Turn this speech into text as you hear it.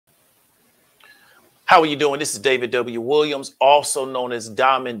How are you doing? This is David W. Williams, also known as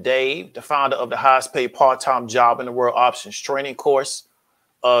Diamond Dave, the founder of the highest paid part-time job in the world options training course.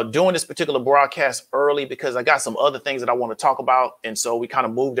 Doing this particular broadcast early because I got some other things that I want to talk about. And so we kind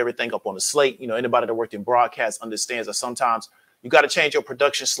of moved everything up on the slate. You know, anybody that worked in broadcast understands that sometimes you got to change your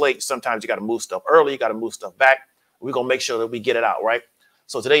production slate. Sometimes you got to move stuff early. You got to move stuff back. We're going to make sure that we get it out, right?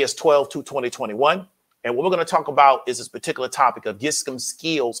 So today is 12/2/2021. And what we're going to talk about is this particular topic of get some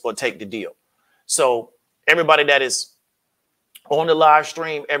skills or take the deal. So everybody that is on the live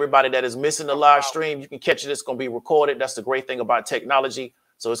stream, everybody that is missing the live stream, you can catch it. It's going to be recorded. That's the great thing about technology.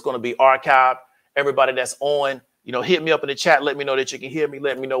 So it's going to be archived. Everybody that's on, you know, hit me up in the chat. Let me know that you can hear me.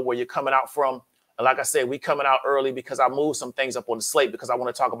 Let me know where you're coming out from. And like I said, we coming out early because I moved some things up on the slate because I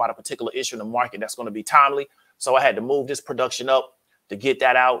want to talk about a particular issue in the market that's going to be timely. So I had to move this production up to get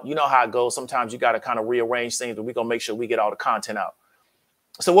that out. You know how it goes. Sometimes you got to kind of rearrange things, but we're going to make sure we get all the content out.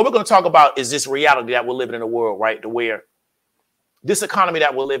 So what we're going to talk about is this reality that we're living in a world, right, to where this economy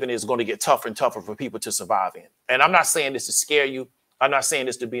that we're living in is going to get tougher and tougher for people to survive in. And I'm not saying this to scare you. I'm not saying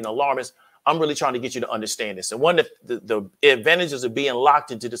this to be an alarmist. I'm really trying to get you to understand this. And one of the advantages of being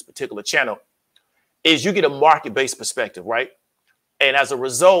locked into this particular channel is you get a market-based perspective, right? And as a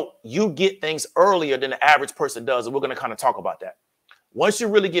result, you get things earlier than the average person does. And we're going to kind of talk about that. Once you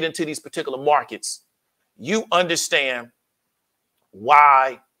really get into these particular markets, you understand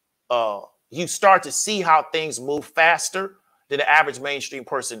why you start to see how things move faster than the average mainstream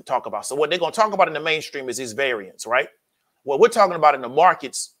person talk about. So what they're going to talk about in the mainstream is these variants, right? What we're talking about in the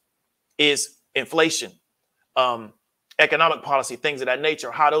markets is inflation, economic policy, things of that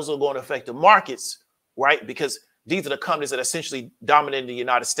nature, how those are going to affect the markets, right? Because these are the companies that essentially dominate the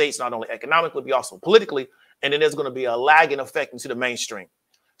United States, not only economically, but also politically. And then there's going to be a lagging effect into the mainstream.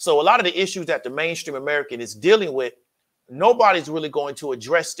 So a lot of the issues that the mainstream American is dealing with, nobody's really going to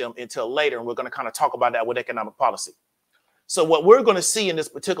address them until later. And we're going to kind of talk about that with economic policy. So what we're going to see in this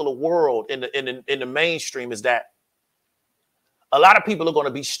particular world in the mainstream is that a lot of people are going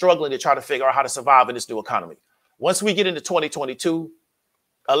to be struggling to try to figure out how to survive in this new economy. Once we get into 2022,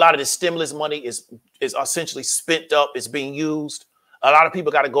 a lot of the stimulus money is essentially spent up. It's being used. A lot of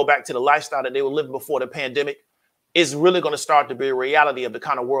people got to go back to the lifestyle that they were living before the pandemic. It's really going to start to be a reality of the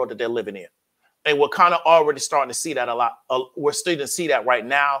kind of world that they're living in. And we're kind of already starting to see that a lot. We're starting to see that right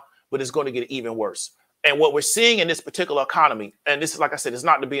now, but it's going to get even worse. And what we're seeing in this particular economy, and this is, like I said, it's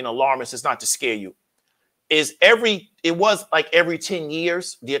not to be an alarmist, it's not to scare you, is it was like every 10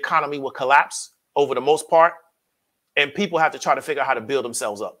 years, the economy will collapse over the most part, and people have to try to figure out how to build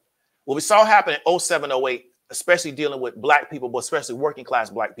themselves up. What we saw happen in 07, 08, especially dealing with black people, but especially working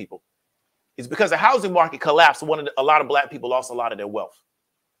class black people, is because the housing market collapsed. A lot of black people lost a lot of their wealth.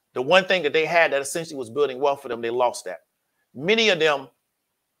 The one thing that they had that essentially was building wealth for them, they lost that. Many of them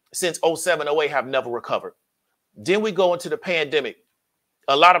since 07, 08 have never recovered. Then we go into the pandemic.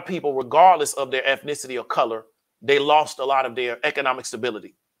 A lot of people, regardless of their ethnicity or color, they lost a lot of their economic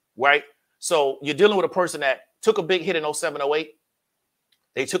stability, right? So you're dealing with a person that took a big hit in 07, 08.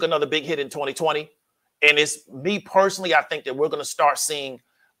 They took another big hit in 2020. And it's me personally, I think that we're going to start seeing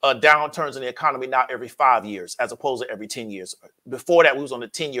downturns in the economy now every 5 years, as opposed to every 10 years. Before that, we was on a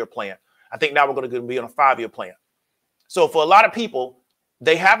 10-year plan. I think now we're going to be on a 5-year plan. So for a lot of people,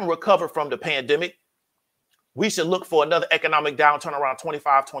 they haven't recovered from the pandemic. We should look for another economic downturn around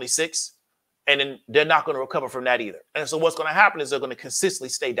 25, 26, and then they're not going to recover from that either. And so what's going to happen is they're going to consistently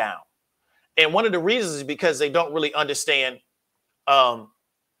stay down. And one of the reasons is because they don't really understand, they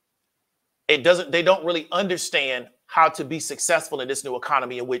don't really understand how to be successful in this new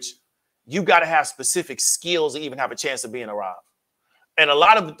economy in which you got to have specific skills to even have a chance of being arrived. And a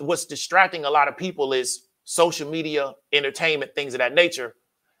lot of what's distracting a lot of people is social media, entertainment, things of that nature,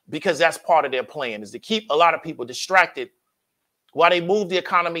 because that's part of their plan, is to keep a lot of people distracted while they move the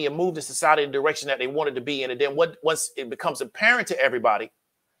economy and move the society in the direction that they wanted to be in. And then once it becomes apparent to everybody,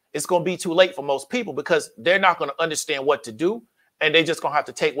 it's going to be too late for most people because they're not going to understand what to do. And they're just going to have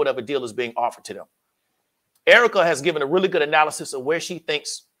to take whatever deal is being offered to them. Erica has given a really good analysis of where she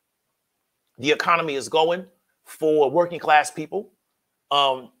thinks the economy is going for working class people.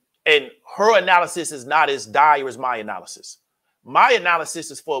 And her analysis is not as dire as my analysis. My analysis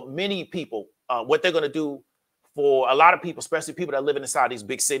is for many people, what they're going to do for a lot of people, especially people that live inside these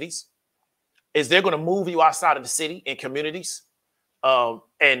big cities, is they're going to move you outside of the city in communities.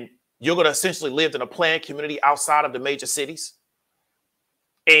 And you're going to essentially live in a planned community outside of the major cities.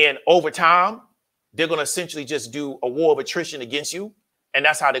 And over time, they're going to essentially just do a war of attrition against you. And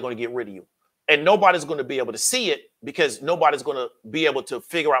that's how they're going to get rid of you. And nobody's going to be able to see it because nobody's going to be able to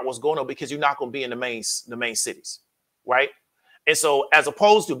figure out what's going on because you're not going to be in the main cities, right? And so as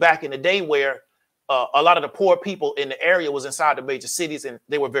opposed to back in the day where a lot of the poor people in the area was inside the major cities, and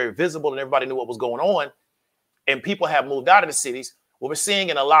they were very visible, and everybody knew what was going on. And people have moved out of the cities. What we're seeing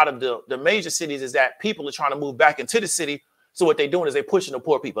in a lot of the major cities is that people are trying to move back into the city. So what they're doing is they're pushing the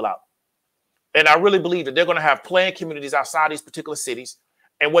poor people out. And I really believe that they're going to have planned communities outside these particular cities.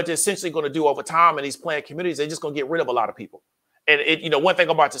 And what they're essentially going to do over time in these planned communities, they're just going to get rid of a lot of people. And one thing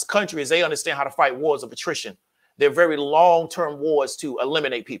about this country is they understand how to fight wars of attrition. They're very long-term wars to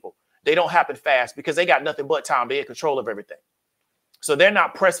eliminate people. They don't happen fast because they got nothing but time. They're in control of everything. So they're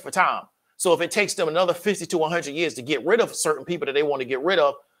not pressed for time. So if it takes them another 50 to 100 years to get rid of certain people that they want to get rid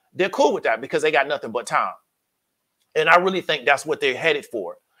of, they're cool with that because they got nothing but time. And I really think that's what they're headed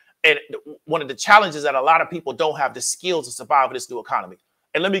for. And one of the challenges that a lot of people don't have the skills to survive in this new economy.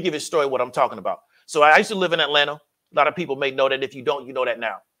 And let me give you a story of what I'm talking about. So I used to live in Atlanta. A lot of people may know that. If you don't, you know that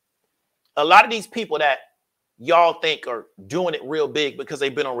now. A lot of these people that y'all think are doing it real big because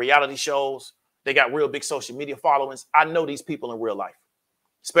they've been on reality shows, they got real big social media followings. I know these people in real life,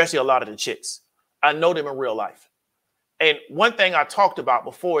 especially a lot of the chicks. I know them in real life. And one thing I talked about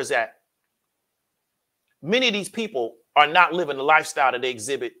before is that many of these people are not living the lifestyle that they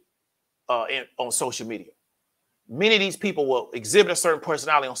exhibit on social media. Many of these people will exhibit a certain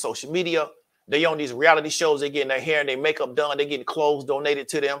personality on social media. They on these reality shows. They're getting their hair and their makeup done. They're getting clothes donated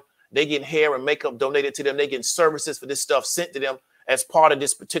to them. They're getting hair and makeup donated to them. They're getting services for this stuff sent to them as part of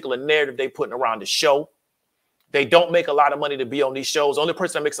this particular narrative they're putting around the show. They don't make a lot of money to be on these shows. The only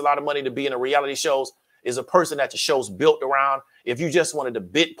person that makes a lot of money to be in the reality shows is a person that the show's built around. If you just one of the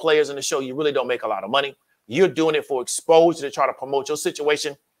bit players in the show, you really don't make a lot of money. You're doing it for exposure to try to promote your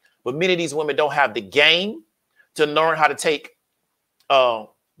situation. But many of these women don't have the game to learn how to take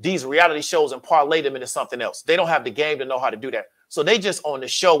these reality shows and parlay them into something else. They don't have the game to know how to do that. So they just on the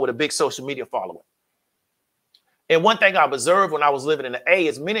show with a big social media following. And one thing I've observed when I was living in the A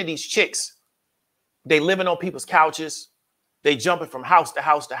is many of these chicks, they living on people's couches. They jumping from house to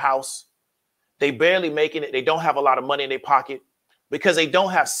house to house. They barely making it. They don't have a lot of money in their pocket because they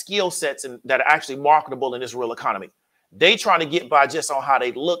don't have skill sets that are actually marketable in this real economy. They trying to get by just on how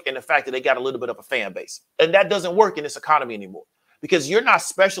they look and the fact that they got a little bit of a fan base. And that doesn't work in this economy anymore because you're not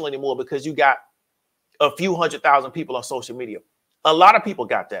special anymore because you got a few 100,000 people on social media. A lot of people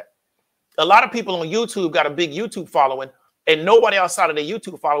got that. A lot of people on YouTube got a big YouTube following and nobody outside of their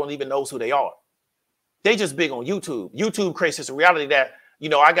YouTube following even knows who they are. They just big on YouTube. YouTube creates this reality that,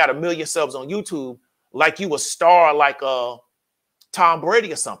 I got 1 million subs on YouTube like you a star like Tom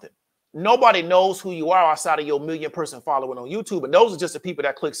Brady or something. Nobody knows who you are outside of your 1 million person following on YouTube. And those are just the people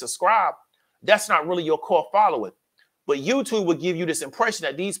that click subscribe. That's not really your core following. But YouTube will give you this impression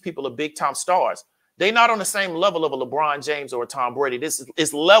that these people are big time stars. They're not on the same level of a LeBron James or a Tom Brady. This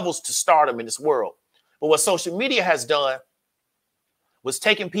is levels to stardom in this world. But what social media has done was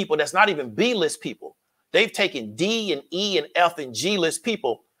taking people that's not even B-list people. They've taken D and E and F and G-list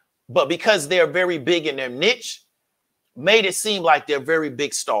people, but because they're very big in their niche, made it seem like they're very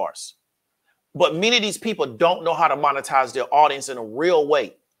big stars. But many of these people don't know how to monetize their audience in a real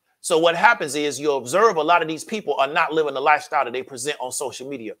way. So what happens is you observe a lot of these people are not living the lifestyle that they present on social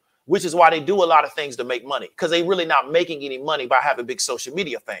media, which is why they do a lot of things to make money because they really not making any money by having a big social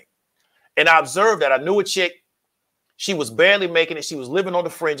media thing. And I observed that I knew a chick. She was barely making it. She was living on the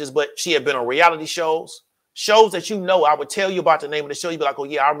fringes, but she had been on reality shows that I would tell you about the name of the show. You'd be like, oh,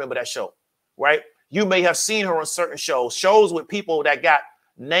 yeah, I remember that show, right? You may have seen her on certain shows with people that got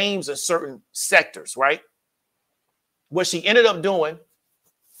names in certain sectors, right? What she ended up doing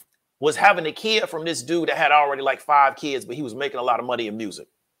was having a kid from this dude that had already like 5 kids, but he was making a lot of money in music.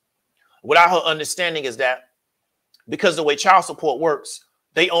 Without her understanding is that because the way child support works,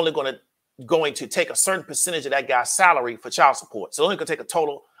 they only going to take a certain percentage of that guy's salary for child support. So they're only going to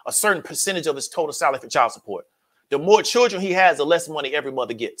take a certain percentage of his total salary for child support. The more children he has, the less money every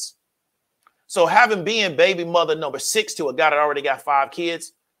mother gets. So being baby mother number 6 to a guy that already got 5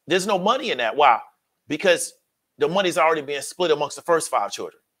 kids, there's no money in that. Why? Because the money's already being split amongst the first 5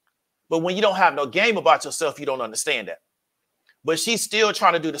 children. But when you don't have no game about yourself, you don't understand that. But she's still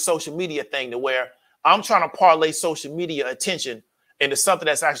trying to do the social media thing to where I'm trying to parlay social media attention into something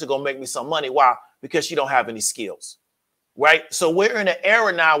that's actually going to make me some money. Why? Because she don't have any skills, right? So we're in an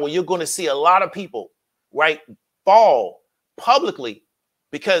era now where you're going to see a lot of people, right, fall publicly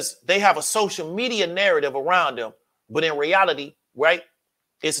because they have a social media narrative around them. But in reality, right,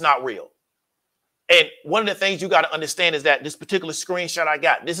 it's not real. And one of the things you got to understand is that this particular screenshot I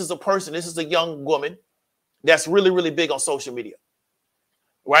got, this is a young woman that's really, really big on social media,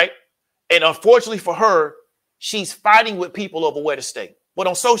 right? And unfortunately for her, she's fighting with people over where to stay. But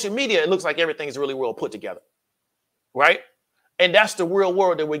on social media, it looks like everything is really well put together, right? And that's the real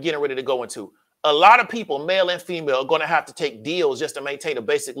world that we're getting ready to go into. A lot of people, male and female, are going to have to take deals just to maintain a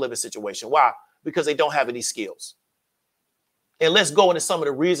basic living situation. Why? Because they don't have any skills. And let's go into some of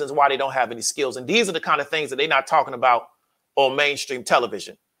the reasons why they don't have any skills. And these are the kind of things that they're not talking about on mainstream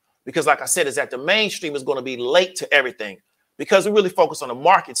television. Because like I said, is that the mainstream is going to be late to everything. Because we really focus on the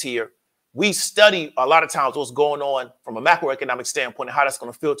markets here. We study a lot of times what's going on from a macroeconomic standpoint and how that's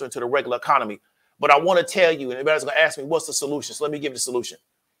going to filter into the regular economy. But I want to tell you, and everybody's going to ask me, what's the solution? So let me give you the solution.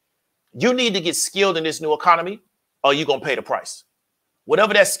 You need to get skilled in this new economy, or you're going to pay the price.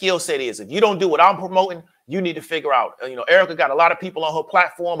 Whatever that skill set is, if you don't do what I'm promoting, you need to figure out. You know, Erica got a lot of people on her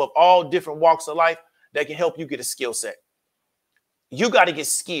platform of all different walks of life that can help you get a skill set. You got to get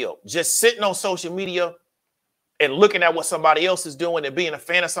skilled. Just sitting on social media and looking at what somebody else is doing and being a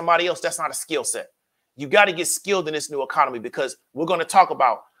fan of somebody else, that's not a skill set. You got to get skilled in this new economy, because we're going to talk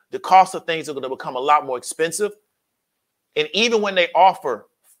about the cost of things are going to become a lot more expensive. And even when they offer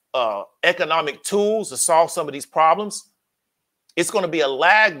economic tools to solve some of these problems, it's going to be a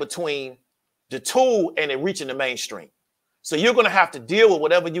lag between the tool and it reaching the mainstream. So you're going to have to deal with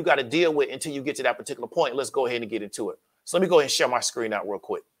whatever you got to deal with until you get to that particular point. Let's go ahead and get into it. So let me go ahead and share my screen out real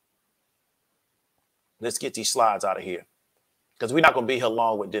quick. Let's get these slides out of here, because we're not going to be here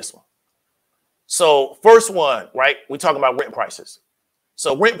long with this one. So first one, right? We're talking about rent prices.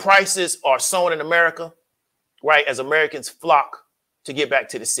 So rent prices are soaring in America, right? As Americans flock to get back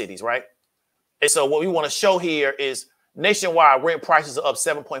to the cities, right? And so what we want to show here is nationwide rent prices are up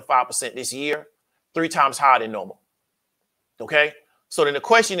 7.5% this year, 3 times higher than normal. Okay. So then the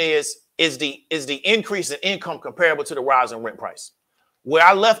question is the increase in income comparable to the rise in rent price? Where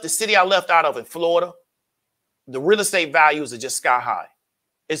I left, the city I left out of in Florida, the real estate values are just sky high.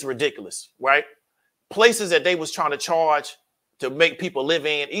 It's ridiculous, right? Places that they was trying to charge to make people live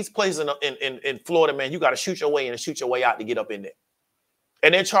in, these places in Florida, man, you got to shoot your way in and shoot your way out to get up in there.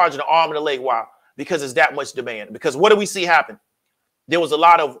 And they're charging an arm and a leg. Why? Because there's that much demand. Because what do we see happen? There was a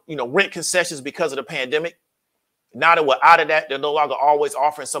lot of, rent concessions because of the pandemic. Now that we're out of that, they're no longer always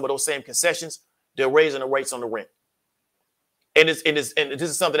offering some of those same concessions. They're raising the rates on the rent. And this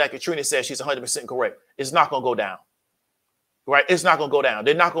is something that Katrina says, she's 100% correct. It's not going to go down, right? It's not going to go down.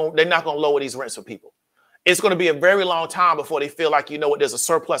 They're not going to lower these rents for people. It's going to be a very long time before they feel like, there's a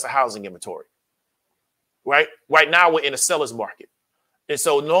surplus of housing inventory, right? Right now we're in a seller's market. And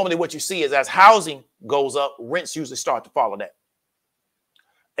so normally what you see is as housing goes up, rents usually start to follow that.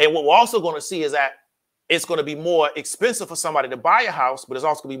 And what we're also going to see is that it's going to be more expensive for somebody to buy a house, but it's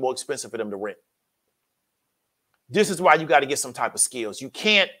also going to be more expensive for them to rent. This is why you got to get some type of skills. You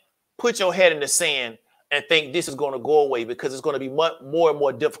can't put your head in the sand and think this is going to go away, because it's going to be more and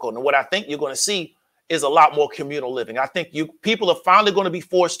more difficult. And what I think you're going to see is a lot more communal living. I think people are finally going to be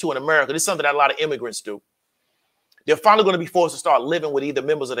forced to in America. This is something that a lot of immigrants do. They're finally going to be forced to start living with either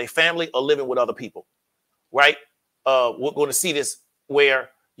members of their family or living with other people, right? We're going to see this where,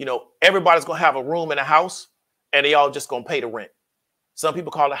 everybody's going to have a room in a house and they all just going to pay the rent. Some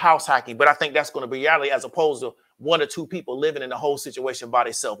people call it house hacking, but I think that's going to be reality as opposed to 1 or 2 people living in the whole situation by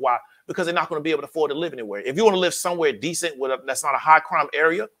themselves. Why? Because they're not going to be able to afford to live anywhere. If you want to live somewhere decent that's not a high crime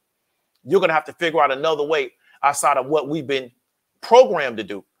area, you're going to have to figure out another way outside of what we've been programmed to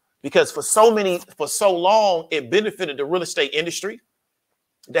do. Because for so long, it benefited the real estate industry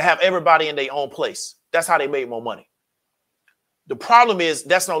to have everybody in their own place. That's how they made more money. The problem is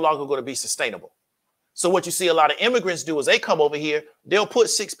that's no longer going to be sustainable. So what you see a lot of immigrants do is they come over here, they'll put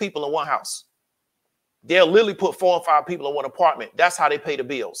 6 people in one house. They'll literally put 4 or 5 people in one apartment. That's how they pay the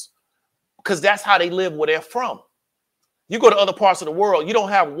bills, because that's how they live where they're from. You go to other parts of the world, you don't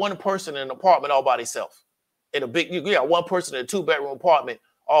have one person in an apartment all by themselves. You got one person in a 2-bedroom apartment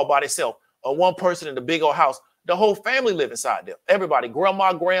all by themselves, or one person in the big old house. The whole family live inside there. Everybody,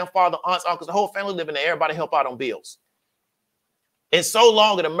 grandma, grandfather, aunts, uncles, the whole family live in there. Everybody help out on bills. And so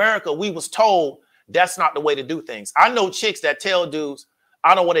long in America, we was told that's not the way to do things. I know chicks that tell dudes,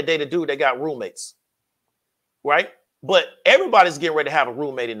 I don't want to date a dude that got roommates, right? But everybody's getting ready to have a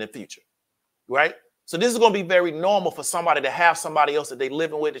roommate in the future, right? So this is going to be very normal for somebody to have somebody else that they're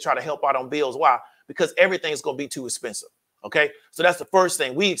living with to try to help out on bills. Why? Because everything's going to be too expensive. Okay, so that's the first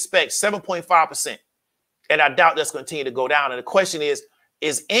thing. We expect 7.5%, and I doubt that's going to continue to go down. And the question is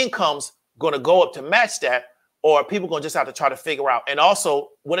incomes going to go up to match that, or are people going to just have to try to figure out? And also,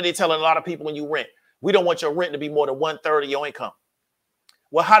 what are they telling a lot of people when you rent? We don't want your rent to be more than 1/3 of your income.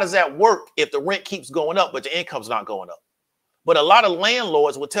 Well, how does that work if the rent keeps going up, but the income's not going up? But a lot of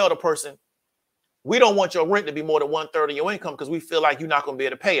landlords will tell the person, we don't want your rent to be more than 1/3 of your income because we feel like you're not going to be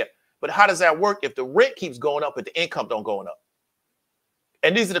able to pay it. But how does that work if the rent keeps going up, but the income don't going up?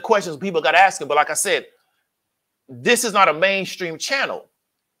 And these are the questions people got asking. But like I said, this is not a mainstream channel.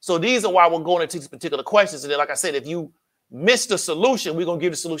 So these are why we're going into these particular questions. And then, like I said, if you miss the solution, we're going to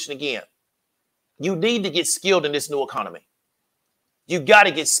give the solution again. You need to get skilled in this new economy. You got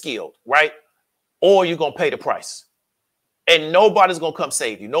to get skilled, right? Or you're going to pay the price. And nobody's going to come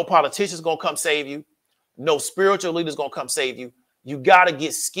save you. No politician's going to come save you. No spiritual leader's going to come save you. You got to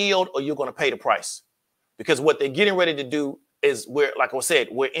get skilled or you're going to pay the price. Because what they're getting ready to do is, like I said,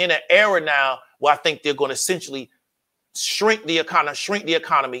 we're in an era now where I think they're going to essentially shrink the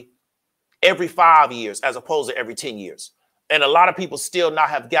economy every 5 years as opposed to every 10 years. And a lot of people still not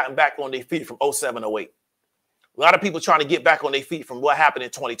have gotten back on their feet from 07, 08. A lot of people trying to get back on their feet from what happened in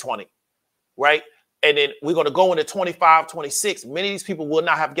 2020, right? And then we're going to go into 25, 26. Many of these people will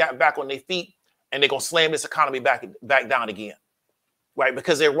not have gotten back on their feet, and they're going to slam this economy back down again, right?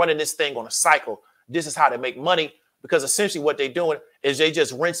 Because they're running this thing on a cycle. This is how they make money, because essentially what they're doing is they're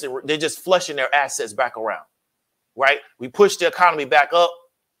just flushing their assets back around, right? We push the economy back up,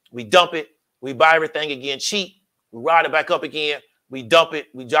 we dump it, we buy everything again cheap, we ride it back up again, we dump it,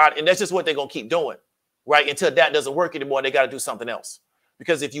 we jot it, and that's just what they're going to keep doing, right? Until that doesn't work anymore, they got to do something else.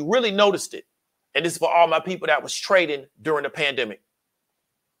 Because if you really noticed it, and this is for all my people that was trading during the pandemic,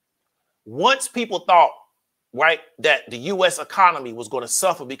 once people thought, right, that the U.S. economy was going to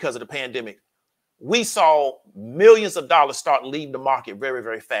suffer because of the pandemic, we saw millions of dollars start leaving the market very,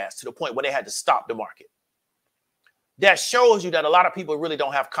 very fast, to the point where they had to stop the market. That shows you that a lot of people really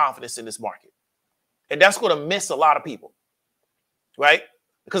don't have confidence in this market. And that's going to miss a lot of people, right?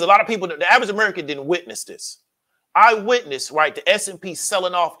 Because a lot of people, the average American didn't witness this. I witnessed, right, the S&P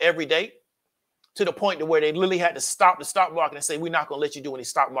selling off every day to the point to where they literally had to stop the stock market and say, we're not going to let you do any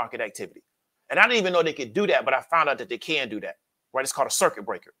stock market activity. And I didn't even know they could do that, but I found out that they can do that, right? It's called a circuit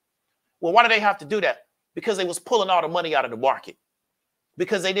breaker. Well, why do they have to do that? Because they was pulling all the money out of the market,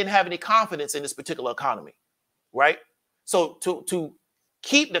 because they didn't have any confidence in this particular economy, right? So to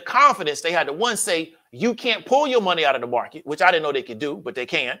keep the confidence, they had to, one, say, you can't pull your money out of the market, which I didn't know they could do, but they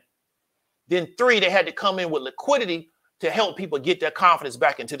can. Then three, they had to come in with liquidity to help people get their confidence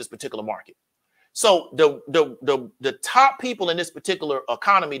back into this particular market. So the top people in this particular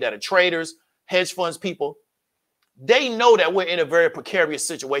economy that are traders, hedge funds people, they know that we're in a very precarious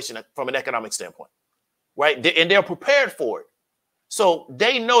situation from an economic standpoint, right? And they're prepared for it. So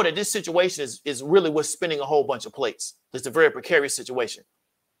they know that this situation is really what's spinning a whole bunch of plates. It's a very precarious situation.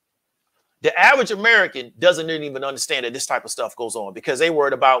 The average American doesn't even understand that this type of stuff goes on, because they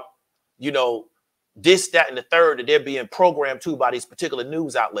worried about, you know, this, that, and the third, that they're being programmed to by these particular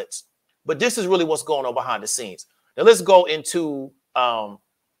news outlets. But this is really what's going on behind the scenes. Now let's go into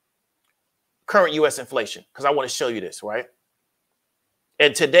current U.S. inflation, because I want to show you this, right?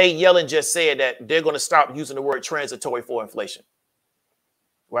 And today, Yellen just said that they're going to stop using the word transitory for inflation,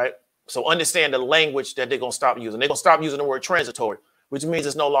 right? So understand the language that they're going to stop using. They're going to stop using the word transitory, which means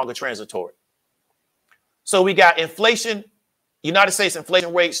it's no longer transitory. So we got inflation, United States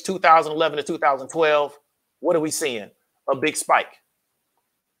inflation rates, 2011 to 2012. What are we seeing? A big spike,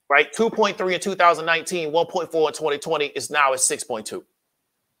 right? 2.3 in 2019, 1.4 in 2020 is now at 6.2,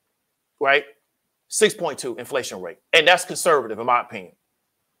 right? 6.2 inflation rate. And that's conservative, in my opinion.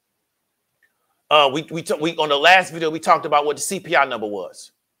 We on the last video, we talked about what the CPI number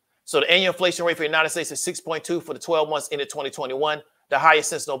was. So the annual inflation rate for the United States is 6.2 for the 12 months ended 2021, the highest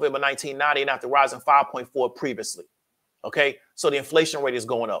since November 1990, and after rising 5.4 previously. Okay, so the inflation rate is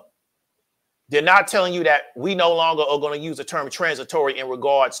going up. They're not telling you that we no longer are going to use the term transitory in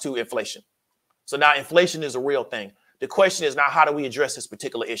regards to inflation. So now inflation is a real thing. The question is now, how do we address this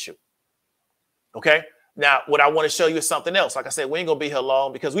particular issue? Okay, now what I want to show you is something else. Like I said, we ain't going to be here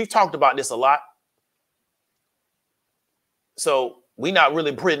long because we've talked about this a lot. So we're not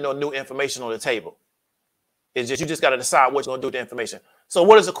really putting no new information on the table. It's just, you just got to decide what you're going to do with the information. So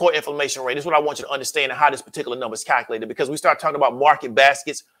what is the core inflation rate? This is what I want you to understand, and how this particular number is calculated, because we start talking about market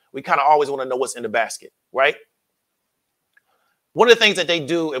baskets. We kind of always want to know what's in the basket, right? One of the things that they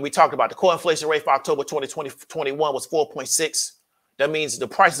do, and we talked about, the core inflation rate for October 2021 was 4.6. That means the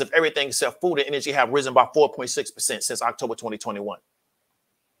prices of everything except food and energy have risen by 4.6% since October 2021.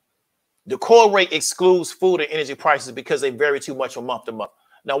 The core rate excludes food and energy prices because they vary too much from month to month.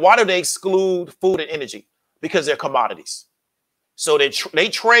 Now, why do they exclude food and energy? Because they're commodities. So they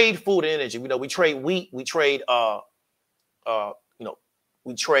trade food and energy. You know, we trade wheat, we trade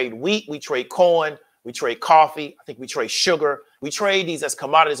we trade wheat, we trade corn, we trade coffee. I think we trade sugar. We trade these as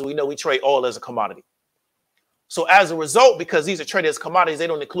commodities. We know we trade oil as a commodity. So as a result, because these are traded as commodities, they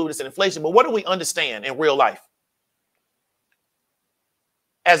don't include this in inflation. But what do we understand in real life?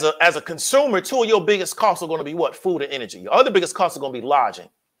 As a consumer, two of your biggest costs are going to be what? Food and energy. Your other biggest costs are going to be lodging.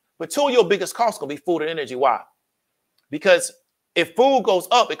 But two of your biggest costs are going to be food and energy. Why? Because If food goes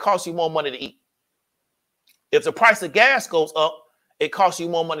up, it costs you more money to eat. If the price of gas goes up, it costs you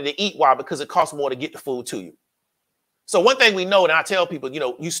more money to eat. Why? Because it costs more to get the food to you. So one thing we know, and I tell people,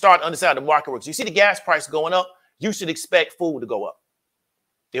 you start to understand the market works. You see the gas price going up, you should expect food to go up.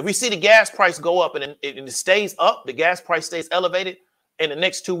 If we see the gas price go up and it stays up, the gas price stays elevated, in the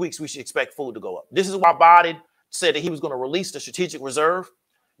next 2 weeks, we should expect food to go up. This is why Biden said that he was going to release the strategic reserve.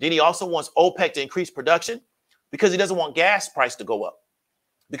 Then he also wants OPEC to increase production because he doesn't want gas price to go up.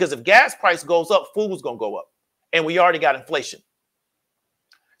 Because if gas price goes up, food is going to go up. And we already got inflation.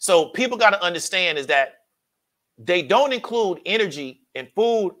 So people got to understand is that they don't include energy and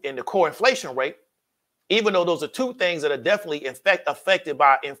food in the core inflation rate, even though those are two things that are definitely affected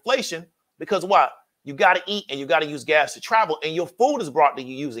by inflation. Because what? You got to eat and you got to use gas to travel. And your food is brought to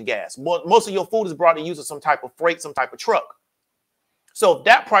you using gas. Most of your food is brought to you using some type of freight, some type of truck. So if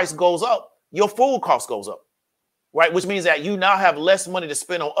that price goes up, your food cost goes up, right? Which means that you now have less money to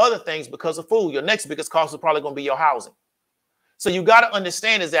spend on other things because of food. Your next biggest cost is probably going to be your housing. So you got to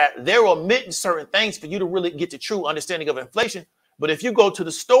understand is that they're omitting certain things for you to really get the true understanding of inflation. But if you go to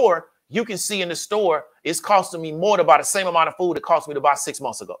the store, you can see in the store, it's costing me more to buy the same amount of food it cost me to buy 6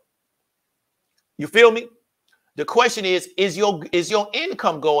 months ago. You feel me? The question is your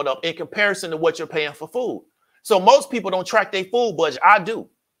income going up in comparison to what you're paying for food? So most people don't track their food budget. I do.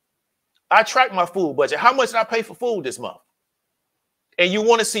 I track my food budget. How much did I pay for food this month? And you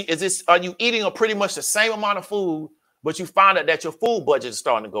want to see, are you eating a pretty much the same amount of food, but you find out that your food budget is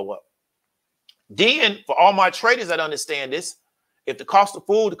starting to go up? Then for all my traders that understand this, if the cost of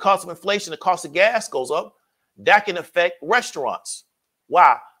food, the cost of inflation, the cost of gas goes up, that can affect restaurants.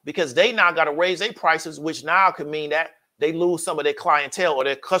 Why? Because they now got to raise their prices, which now could mean that they lose some of their clientele or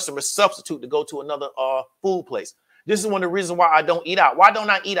their customers substitute to go to another food place. This is one of the reasons why I don't eat out. Why don't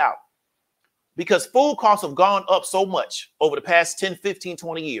I eat out? Because food costs have gone up so much over the past 10, 15,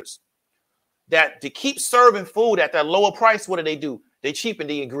 20 years that to keep serving food at that lower price, what do? They cheapen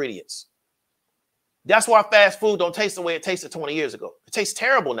the ingredients. That's why fast food don't taste the way it tasted 20 years ago. It tastes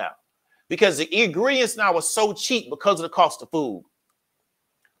terrible now because the ingredients now are so cheap because of the cost of food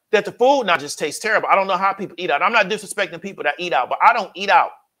that the food now just tastes terrible. I don't know how people eat out. I'm not disrespecting people that eat out, but I don't eat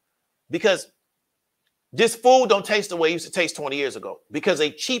out because this food don't taste the way it used to taste 20 years ago because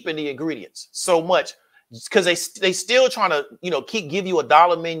they cheapen the ingredients so much because they still trying to, give you a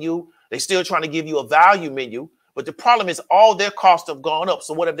dollar menu. They still trying to give you a value menu. But the problem is all their costs have gone up.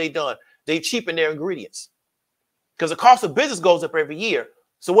 So what have they done? They cheapen their ingredients because the cost of business goes up every year.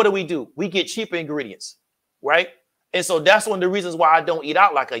 So what do? We get cheaper ingredients, right? And so that's one of the reasons why I don't eat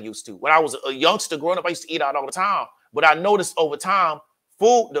out like I used to. When I was a youngster growing up, I used to eat out all the time. But I noticed over time,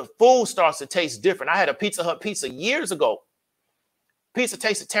 the food starts to taste different. I had a Pizza Hut pizza years ago. Pizza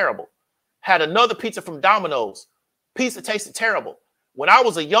tasted terrible. Had another pizza from Domino's. Pizza tasted terrible. When I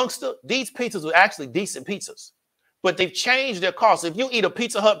was a youngster, these pizzas were actually decent pizzas. But they've changed their costs. If you eat a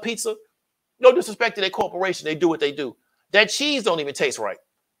Pizza Hut pizza, no disrespect to their corporation, they do what they do. That cheese don't even taste right.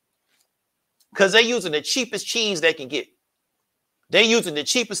 Because they're using the cheapest cheese they can get. They're using the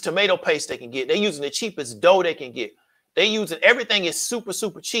cheapest tomato paste they can get. They're using the cheapest dough they can get. They're using everything is super,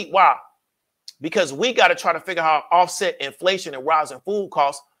 super cheap. Why? Because we got to try to figure out how to offset inflation and rising food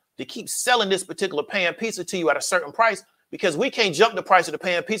costs to keep selling this particular pan pizza to you at a certain price because we can't jump the price of the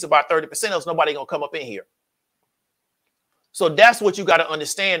pan pizza by 30%, else nobody going to come up in here. So that's what you got to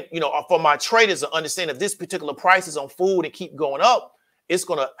understand, for my traders to understand if this particular prices on food and keep going up, it's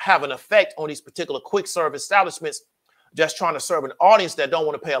going to have an effect on these particular quick service establishments just trying to serve an audience that don't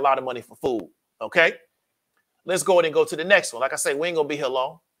want to pay a lot of money for food. Okay, let's go ahead and go to the next one. Like I say, we ain't going to be here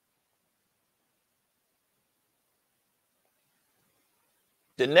long.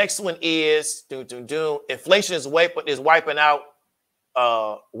 The next one is inflation is wiping out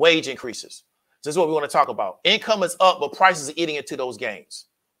wage increases. This is what we want to talk about. Income is up, but prices are eating into those gains.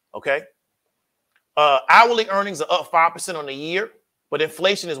 Okay, hourly earnings are up 5% on the year. But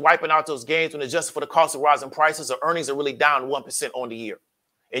inflation is wiping out those gains when adjusted for the cost of rising prices. Or earnings are really down 1% on the year.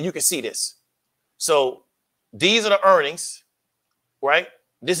 And you can see this. So these are the earnings, right?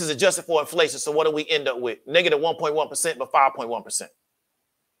 This is adjusted for inflation. So what do we end up with? Negative 1.1%, but 5.1%,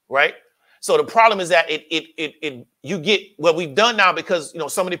 right? So the problem is that you get what we've done now because,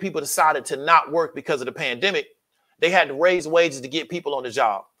 so many people decided to not work because of the pandemic. They had to raise wages to get people on the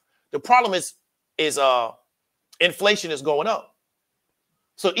job. The problem is inflation is going up.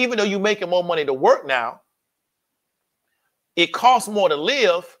 So even though you're making more money to work now, it costs more to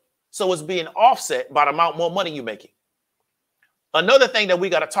live. So it's being offset by the amount more money you're making. Another thing that we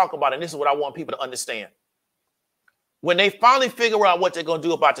got to talk about, and this is what I want people to understand. When they finally figure out what they're going to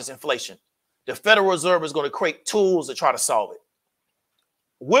do about this inflation, the Federal Reserve is going to create tools to try to solve it.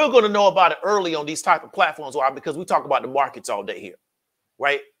 we're going to know about it early on these type of platforms. Why? Because we talk about the markets all day here,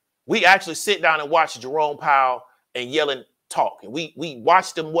 right? We actually sit down and watch Jerome Powell and Yellen talk. And we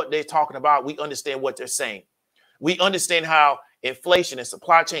watch them, what they're talking about. We understand what they're saying. We understand how inflation and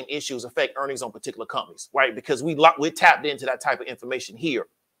supply chain issues affect earnings on particular companies, right? Because we're tapped into that type of information here.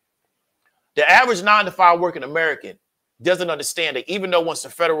 The average 9-to-5 working American doesn't understand that even though once the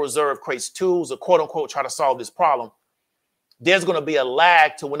Federal Reserve creates tools or quote unquote try to solve this problem, there's going to be a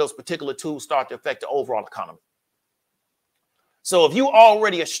lag to when those particular tools start to affect the overall economy. So if you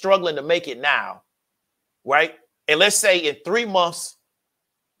already are struggling to make it now, right? And let's say in 3 months,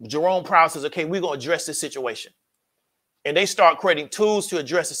 Jerome Powell says, okay, we're going to address this situation. And they start creating tools to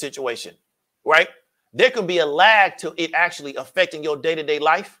address the situation, right? There can be a lag to it actually affecting your day-to-day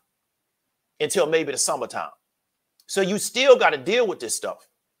life until maybe the summertime. So you still got to deal with this stuff,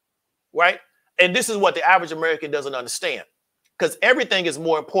 right? And this is what the average American doesn't understand, because everything is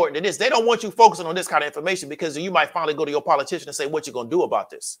more important than this. They don't want you focusing on this kind of information because you might finally go to your politician and say, what you going to do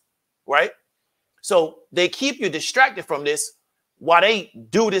about this, right? So they keep you distracted from this while they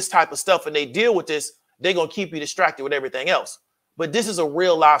do this type of stuff and they deal with this. They're going to keep you distracted with everything else. But this is a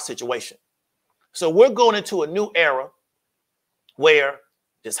real life situation. So we're going into a new era where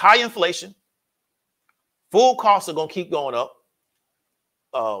there's high inflation. Food costs are going to keep going up.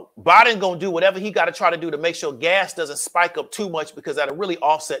 Biden's going to do whatever he got to try to do to make sure gas doesn't spike up too much, because that'll really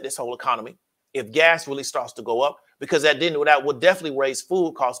offset this whole economy if gas really starts to go up, because that will definitely raise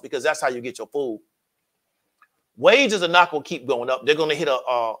food costs, because that's how you get your food. Wages are not going to keep going up. They're going to hit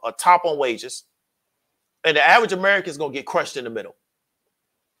a top on wages. And the average American is going to get crushed in the middle.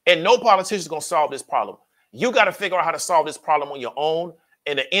 And no politician is going to solve this problem. You got to figure out how to solve this problem on your own.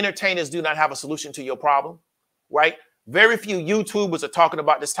 And the entertainers do not have a solution to your problem, right? Very few YouTubers are talking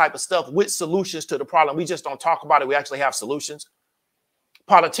about this type of stuff with solutions to the problem. We just don't talk about it. We actually have solutions.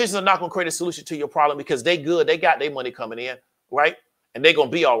 Politicians are not going to create a solution to your problem because they good. They got their money coming in, right? And they're going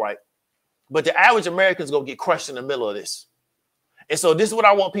to be all right. But the average American is going to get crushed in the middle of this. And so this is what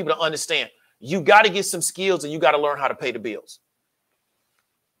I want people to understand. You got to get some skills and you got to learn how to pay the bills.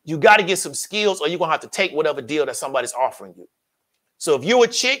 You got to get some skills or you're going to have to take whatever deal that somebody's offering you. So if you're a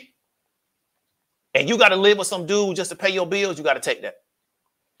chick and you got to live with some dude just to pay your bills, you got to take that.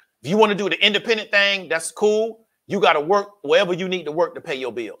 If you want to do the independent thing, that's cool. You got to work wherever you need to work to pay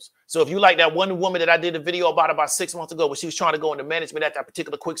your bills. So if you like that one woman that I did a video about 6 months ago, where she was trying to go into management at that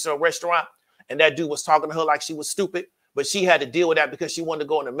particular quick serve restaurant, and that dude was talking to her like she was stupid, but she had to deal with that because she wanted to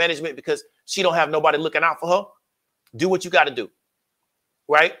go into management because she don't have nobody looking out for her. Do what you got to do,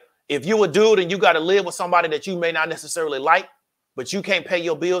 right? If you a dude and you got to live with somebody that you may not necessarily like, but you can't pay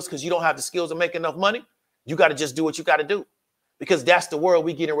your bills because you don't have the skills to make enough money, you got to just do what you got to do, because that's the world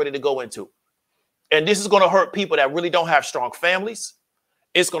we're getting ready to go into. And this is going to hurt people that really don't have strong families.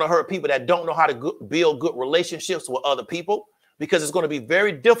 It's going to hurt people that don't know how to build good relationships with other people, because it's going to be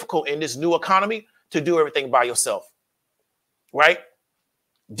very difficult in this new economy to do everything by yourself, right?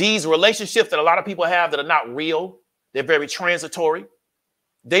 These relationships that a lot of people have that are not real, they're very transitory.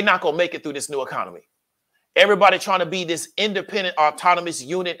 They're not going to make it through this new economy. Everybody trying to be this independent, autonomous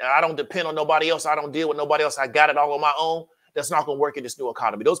unit. And I don't depend on nobody else. I don't deal with nobody else. I got it all on my own. That's not going to work in this new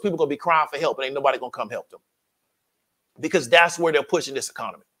economy. Those people are going to be crying for help, and ain't nobody going to come help them, because that's where they're pushing this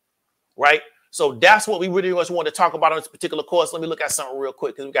economy, right? So that's what we really much want to talk about on this particular course. Let me look at something real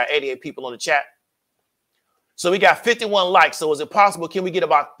quick, because we got 88 people on the chat. So we got 51 likes. So is it possible? Can we get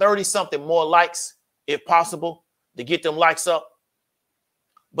about 30 something more likes, if possible, to get them likes up?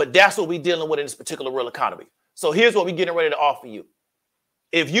 But that's what we're dealing with in this particular real economy. So here's what we're getting ready to offer you.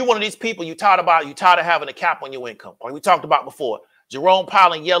 If you're one of these people, you're tired of having a cap on your income, like we talked about before, Jerome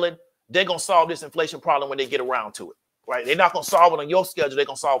Powell and Yellen, they're going to solve this inflation problem when they get around to it, right? They're not going to solve it on your schedule. They're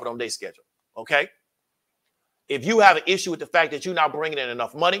going to solve it on their schedule, okay? If you have an issue with the fact that you're not bringing in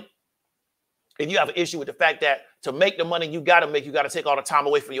enough money, if you have an issue with the fact that to make the money you got to make, you got to take all the time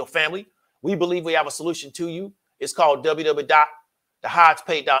away from your family, we believe we have a solution to you. It's called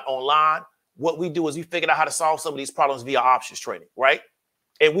www.thehodgepay.online. What we do is we figured out how to solve some of these problems via options trading, right?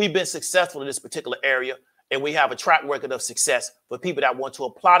 And we've been successful in this particular area, and we have a track record of success for people that want to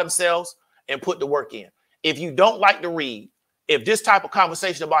apply themselves and put the work in. If you don't like to read, if this type of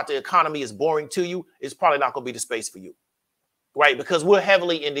conversation about the economy is boring to you, it's probably not going to be the space for you, right? Because we're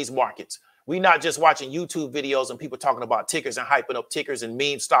heavily in these markets. We're not just watching YouTube videos and people talking about tickers and hyping up tickers and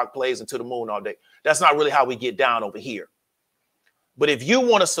meme stock plays into the moon all day. That's not really how we get down over here. But if you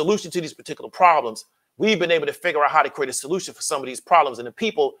want a solution to these particular problems, we've been able to figure out how to create a solution for some of these problems. And the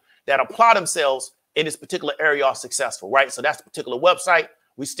people that apply themselves in this particular area are successful, right? So that's the particular website.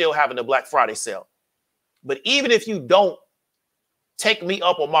 We still having the Black Friday sale. But even if you don't take me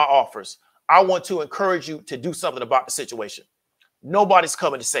up on my offers. I want to encourage you to do something about the situation. Nobody's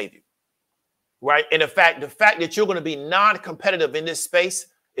coming to save you, right? And in fact, the fact that you're going to be non-competitive in this space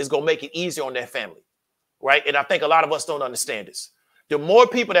is going to make it easier on their family, right? And I think a lot of us don't understand this. The more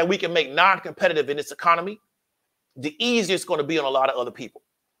people that we can make non-competitive in this economy, the easier it's going to be on a lot of other people.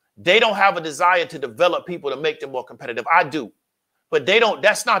 They don't have a desire to develop people to make them more competitive. I do. But they don't,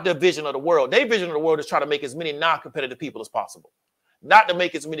 that's not their vision of the world. Their vision of the world is try to make as many non-competitive people as possible. Not to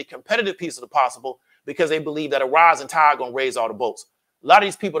make as many competitive people as possible, because they believe that a rising tide going to raise all the boats. A lot of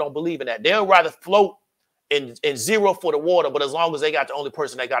these people don't believe in that. They'll rather float in zero for the water, but as long as they got the only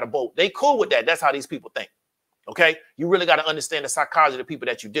person that got a boat, they cool with that. That's how these people think. Okay? You really got to understand the psychology of the people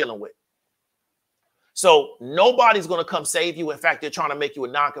that you're dealing with. So nobody's going to come save you. In fact, they're trying to make you a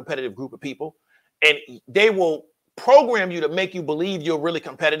non-competitive group of people, and they will program you to make you believe you're really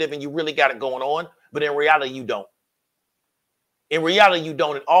competitive and you really got it going on. But in reality, you don't. In reality, you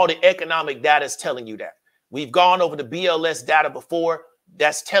don't. And all the economic data is telling you that. We've gone over the BLS data before.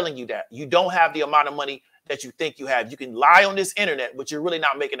 That's telling you that you don't have the amount of money that you think you have. You can lie on this internet, but you're really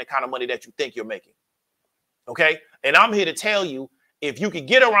not making the kind of money that you think you're making. Okay. And I'm here to tell you, if you could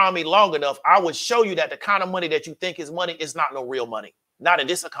get around me long enough, I would show you that the kind of money that you think is money is not no real money. Not in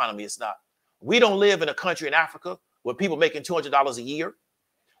this economy. It's not. We don't live in a country in Africa where people making $200 a year.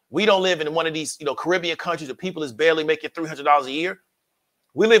 We don't live in one of these, Caribbean countries where people is barely making $300 a year.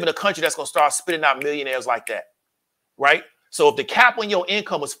 We live in a country that's going to start spitting out millionaires like that, right? So if the cap on your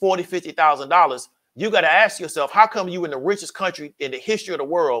income is $40,000, $50,000, you got to ask yourself, how come you in the richest country in the history of the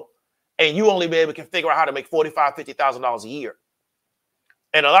world and you only be able to figure out how to make $45,000, $50,000 a year?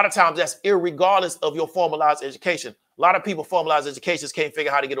 And a lot of times that's irregardless of your formalized education. A lot of people formalized educations can't figure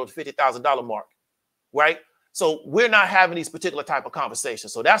out how to get on the $50,000 mark, right? So we're not having these particular type of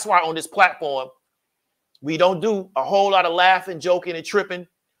conversations. So that's why on this platform, we don't do a whole lot of laughing, joking, and tripping.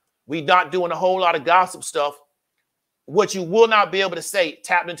 We're not doing a whole lot of gossip stuff. What you will not be able to say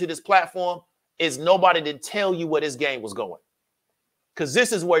tapped into this platform is nobody did tell you where this game was going. Because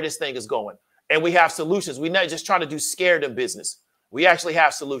this is where this thing is going. And we have solutions. We're not just trying to do scare them business. We actually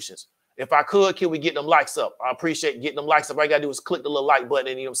have solutions. If I could, can we get them likes up? I appreciate getting them likes up. All you got to do is click the little like button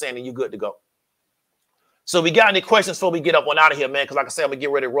and, and you're good to go. So we got any questions before we get up on out of here, man? Because like I said, I'm going to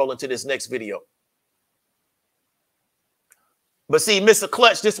get ready to roll into this next video. But see, Mr.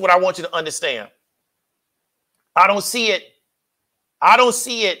 Clutch, this is what I want you to understand. I don't see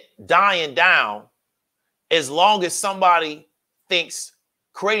it dying down as long as somebody thinks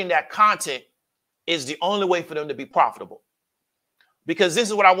creating that content is the only way for them to be profitable. Because this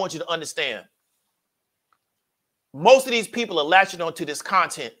is what I want you to understand. Most of these people are latching onto this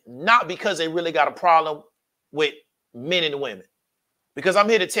content not because they really got a problem with men and women. Because I'm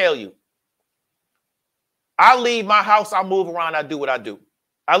here to tell you, I leave my house, I move around, I do what I do.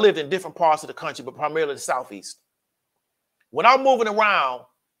 I lived in different parts of the country, but primarily the Southeast. When I'm moving around,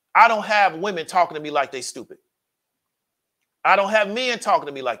 I don't have women talking to me like they stupid. I don't have men talking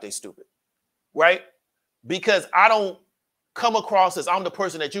to me like they stupid, right? Because I don't come across as I'm the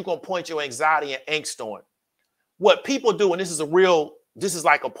person that you're going to point your anxiety and angst on. What people do, and this is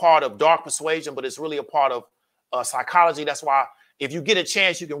like a part of dark persuasion, but it's really a part of psychology. That's why if you get a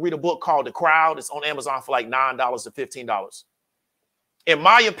chance, you can read a book called The Crowd. It's on Amazon for like $9 to $15. In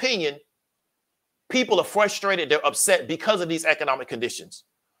my opinion, people are frustrated. They're upset because of these economic conditions.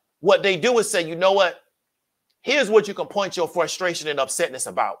 What they do is say, you know what? Here's what you can point your frustration and upsetness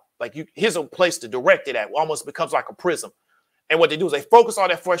about. Like here's a place to direct it at. It almost becomes like a prism. And what they do is they focus all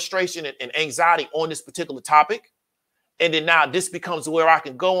that frustration and anxiety on this particular topic. And then now this becomes where I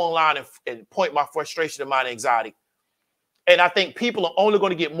can go online and point my frustration and my anxiety. And I think people are only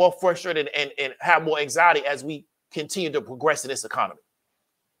going to get more frustrated and have more anxiety as we continue to progress in this economy.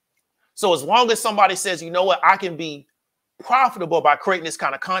 So as long as somebody says, you know what, I can be profitable by creating this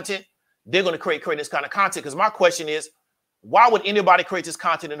kind of content, they're going to create this kind of content. Because my question is, why would anybody create this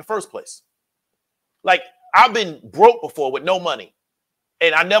content in the first place? Like, I've been broke before with no money.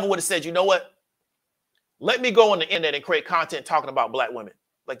 And I never would have said, you know what? Let me go on the internet and create content talking about black women.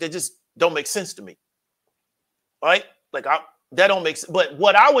 Like, they just don't make sense to me. Right? Like, that don't make sense. But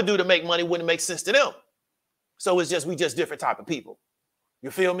what I would do to make money wouldn't make sense to them. So it's just, we just different type of people.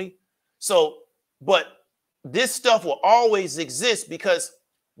 You feel me? So, but this stuff will always exist because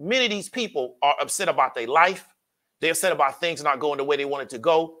many of these people are upset about their life. They're upset about things not going the way they want it to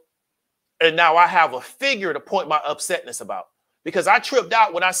go. And now I have a figure to point my upsetness about, because I tripped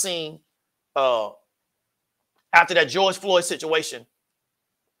out when I seen after that George Floyd situation,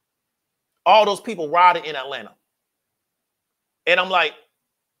 all those people rioted in Atlanta. And I'm like,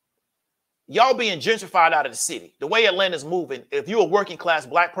 y'all being gentrified out of the city. The way Atlanta's moving, if you're a working class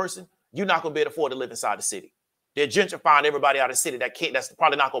black person, you're not going to be able to afford to live inside the city. They're gentrifying everybody out of the city that's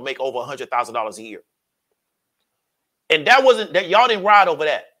probably not going to make over $100,000 a year. And that wasn't that y'all didn't ride over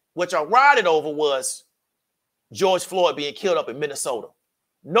that. What y'all riding over was George Floyd being killed up in Minnesota.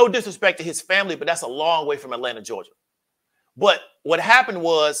 No disrespect to his family, but that's a long way from Atlanta, Georgia. But what happened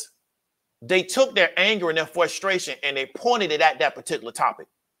was they took their anger and their frustration and they pointed it at that particular topic.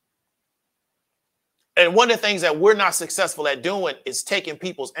 And one of the things that we're not successful at doing is taking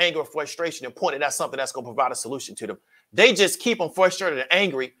people's anger and frustration and pointing at something that's going to provide a solution to them. They just keep them frustrated and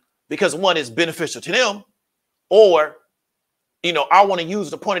angry because one is beneficial to them, or, you know, I want to use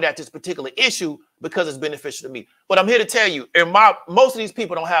the point at this particular issue because it's beneficial to me. But I'm here to tell you, most of these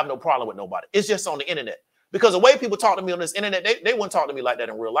people don't have no problem with nobody. It's just on the internet. Because the way people talk to me on this internet, they wouldn't talk to me like that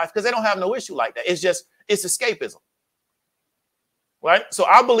in real life because they don't have no issue like that. It's escapism. Right? So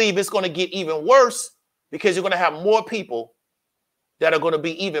I believe it's going to get even worse because you're going to have more people that are going to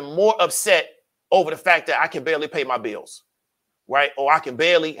be even more upset over the fact that I can barely pay my bills, right? Or I can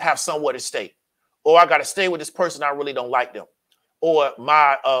barely have somewhere to stay, or I got to stay with this person I really don't like them, or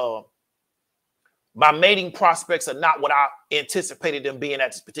my mating prospects are not what I anticipated them being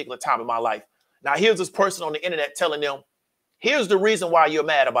at this particular time in my life. Now, here's this person on the internet telling them, here's the reason why you're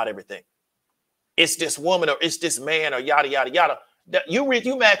mad about everything. It's this woman or it's this man or yada, yada, yada. You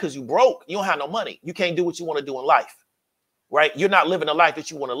mad because you broke. You don't have no money. You can't do what you want to do in life, right? You're not living the life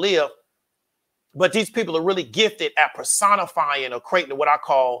that you want to live. But these people are really gifted at personifying or creating what I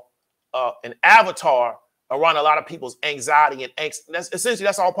call an avatar around a lot of people's anxiety and angst.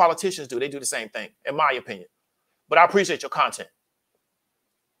 That's all politicians do. They do the same thing, in my opinion. But I appreciate your content,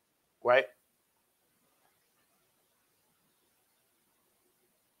 right?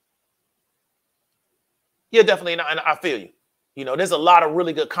 Yeah, definitely. And I feel you. You know, there's a lot of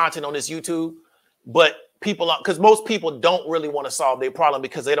really good content on this YouTube, but because most people don't really want to solve their problem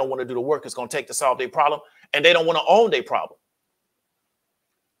because they don't want to do the work it's going to take to solve their problem, and they don't want to own their problem.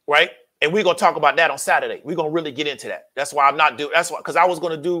 Right? And we're going to talk about that on Saturday. We're going to really get into that. That's why because I was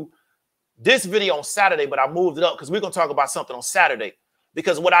going to do this video on Saturday, but I moved it up because we're going to talk about something on Saturday.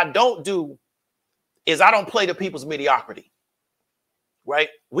 Because what I don't do is I don't play to people's mediocrity. Right?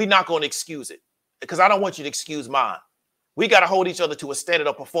 We're not going to excuse it because I don't want you to excuse mine. We got to hold each other to a standard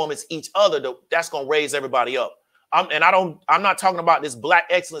of performance, each other. That's going to raise everybody up. I'm not talking about this black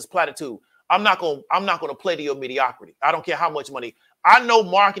excellence platitude. I'm not going to play to your mediocrity. I don't care how much money. I know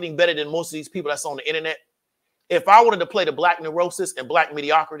marketing better than most of these people that's on the internet. If I wanted to play the black neurosis and black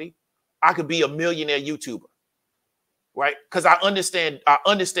mediocrity, I could be a millionaire YouTuber, right? Because I understand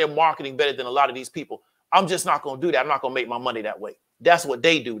marketing better than a lot of these people. I'm just not going to do that. I'm not going to make my money that way. That's what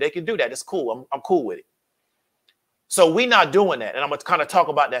they do. They can do that. It's cool. I'm cool with it. So we're not doing that. And I'm going to kind of talk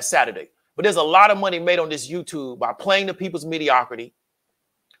about that Saturday. But there's a lot of money made on this YouTube by playing to people's mediocrity,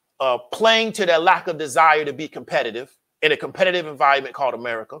 playing to their lack of desire to be competitive in a competitive environment called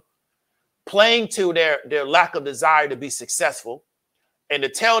America, playing to their lack of desire to be successful, and to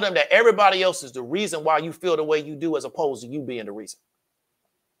tell them that everybody else is the reason why you feel the way you do as opposed to you being the reason.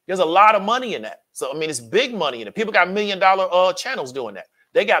 There's a lot of money in that. So, I mean, it's big money in it. People got $1 million channels doing that.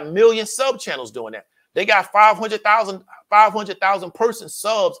 They got million sub channels doing that. They got 500,000 person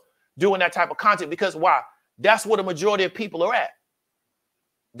subs doing that type of content because why? That's where the majority of people are at.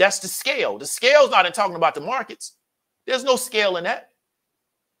 That's the scale. The scale's not in talking about the markets. There's no scale in that.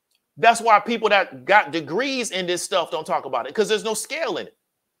 That's why people that got degrees in this stuff don't talk about it because there's no scale in it.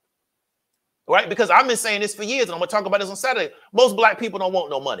 Right? Because I've been saying this for years and I'm going to talk about this on Saturday. Most black people don't want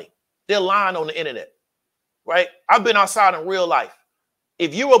no money. They're lying on the internet. Right? I've been outside in real life.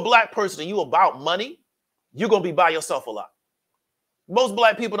 If you're a black person and you about money, you're going to be by yourself a lot. Most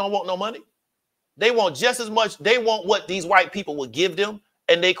black people don't want no money. They want just as much. They want what these white people will give them,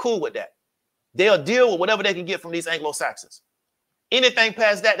 and they cool with that. They'll deal with whatever they can get from these Anglo-Saxons. Anything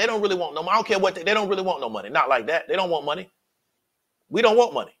past that, they don't really want no money. I don't care what they don't really want no money. Not like that. They don't want money. We don't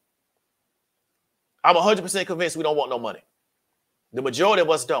want money. I'm 100% convinced we don't want no money. The majority of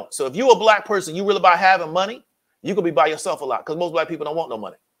us don't. So if you're a black person, you really about having money, you could be by yourself a lot because most black people don't want no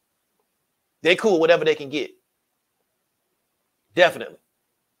money. They cool whatever they can get. Definitely.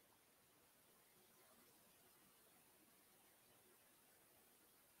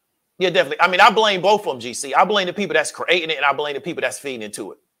 Yeah, definitely. I mean, I blame both of them, GC. I blame the people that's creating it and I blame the people that's feeding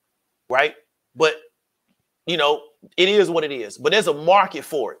into it. Right? But, you know, it is what it is. But there's a market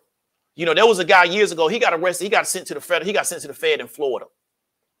for it. You know, there was a guy years ago, he got arrested. He got sent to the Fed in Florida.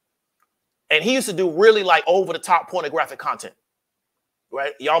 And he used to do really like over the top pornographic content.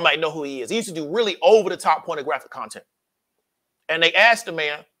 Right? Y'all might know who he is. He used to do really over the top pornographic content. And they asked the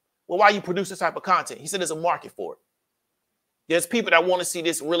man, Well, why you produce this type of content? He said there's a market for it. There's people that want to see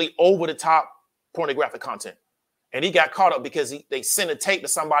this really over-the-top pornographic content. And he got caught up because they sent a tape to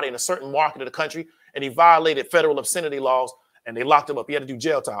somebody in a certain market of the country, and he violated federal obscenity laws, and they locked him up. He had to do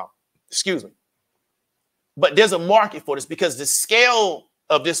jail time. Excuse me. But there's a market for this because the scale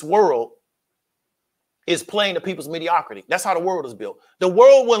of this world is playing to people's mediocrity. That's how the world is built. The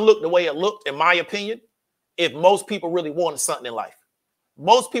world wouldn't look the way it looked, in my opinion, if most people really wanted something in life.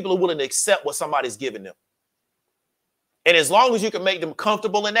 Most people are willing to accept what somebody's giving them. And as long as you can make them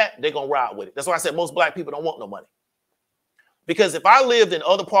comfortable in that, they're going to ride with it. That's why I said most black people don't want no money. Because if I lived in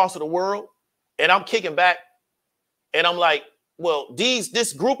other parts of the world and I'm kicking back and I'm like, well,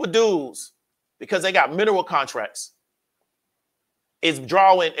 this group of dudes, because they got mineral contracts, is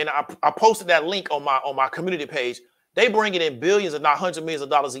drawing, and I posted that link on my community page. They bring it in billions, if not hundreds of millions of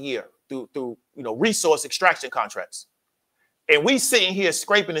dollars a year through resource extraction contracts. And we sitting here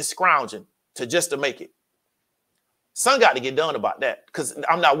scraping and scrounging to make it. Something got to get done about that because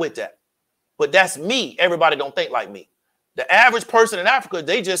I'm not with that. But that's me. Everybody don't think like me. The average person in Africa,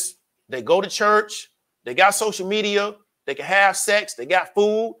 they go to church, they got social media, they can have sex, they got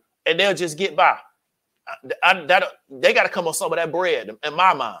food, and they'll just get by. They got to come on some of that bread in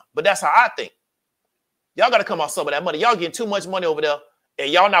my mind. But that's how I think. Y'all got to come on some of that money. Y'all getting too much money over there,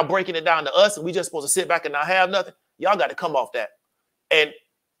 and y'all not breaking it down to us, and we just supposed to sit back and not have nothing. Y'all got to come off that. And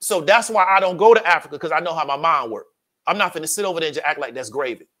so that's why I don't go to Africa, because I know how my mind works. I'm not finna sit over there and just act like that's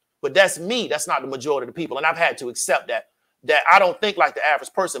gravy. But that's me. That's not the majority of the people. And I've had to accept that I don't think like the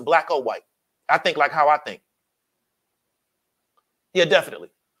average person, black or white. I think like how I think. Yeah, definitely.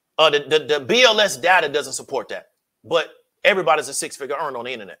 The BLS data doesn't support that. But everybody's a six-figure earner on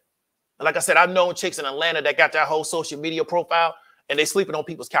the internet. And like I said, I've known chicks in Atlanta that got that whole social media profile, and they sleeping on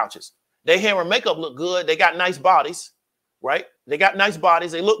people's couches. Their hair and makeup look good. They got nice bodies, right? They got nice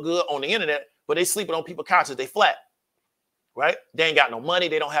bodies. They look good on the internet, but they sleeping on people's couches. They flat. Right? They ain't got no money.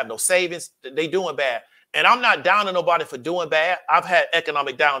 They don't have no savings. They doing bad. And I'm not down on nobody for doing bad. I've had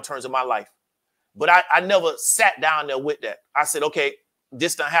economic downturns in my life. But I never sat down there with that. I said, okay,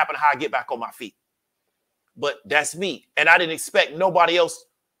 this done happen, how I get back on my feet. But that's me. And I didn't expect nobody else,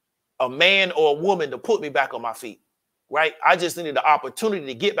 a man or a woman, to put me back on my feet. Right? I just needed the opportunity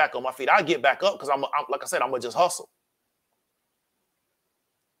to get back on my feet. I get back up because I'm like I said, I'm going to just hustle.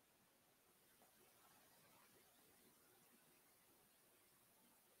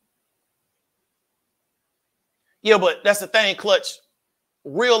 Yeah, but that's the thing, Clutch.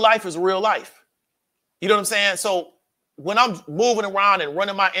 Real life is real life. You know what I'm saying? So when I'm moving around and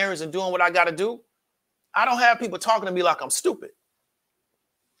running my errands and doing what I got to do, I don't have people talking to me like I'm stupid.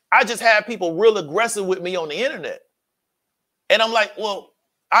 I just have people real aggressive with me on the internet. And I'm like, well,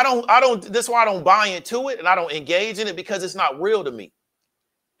 that's why I don't buy into it and I don't engage in it, because it's not real to me. You know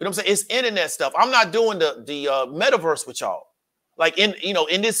what I'm saying? It's internet stuff. I'm not doing the metaverse with y'all. Like in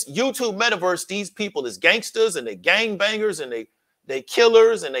this YouTube metaverse, these people is gangsters and they gangbangers and they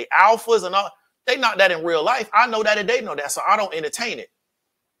killers and they alphas and all. They not that in real life. I know that and they know that, so I don't entertain it.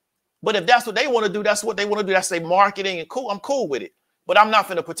 But if that's what they want to do, that's what they want to do. That's their marketing and cool. I'm cool with it. But I'm not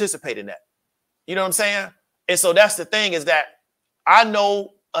going to participate in that. You know what I'm saying? And so that's the thing, is that I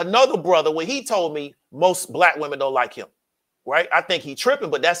know another brother when he told me most black women don't like him. Right? I think he tripping,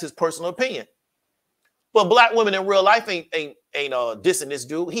 but that's his personal opinion. But black women in real life ain't dissing this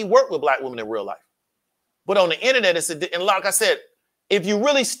dude. He worked with black women in real life. But on the internet, and like I said, if you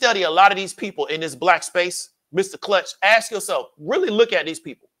really study a lot of these people in this black space, Mr. Clutch, ask yourself, really look at these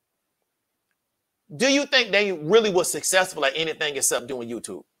people. Do you think they really were successful at anything except doing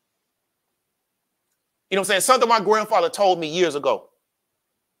YouTube? You know what I'm saying? Something my grandfather told me years ago.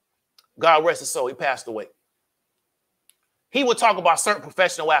 God rest his soul, he passed away. He would talk about certain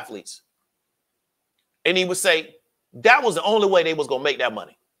professional athletes. And he would say, that was the only way they was going to make that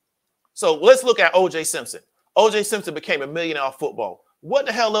money. So let's look at O.J. Simpson. O.J. Simpson became a millionaire off football. What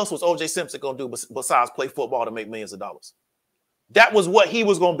the hell else was O.J. Simpson going to do besides play football to make millions of dollars? That was what he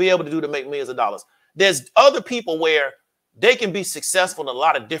was going to be able to do to make millions of dollars. There's other people where they can be successful in a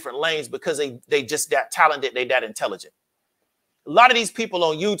lot of different lanes because they just that talented, they that intelligent. A lot of these people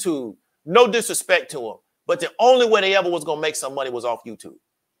on YouTube, no disrespect to them, but the only way they ever was going to make some money was off YouTube.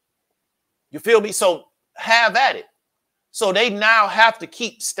 You feel me? So have at it. So they now have to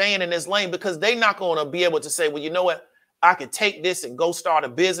keep staying in this lane because they're not going to be able to say, well, you know what? I can take this and go start a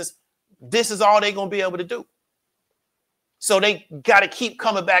business. This is all they're going to be able to do. So they got to keep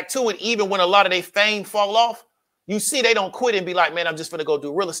coming back to it. Even when a lot of their fame fall off, you see, they don't quit and be like, man, I'm just going to go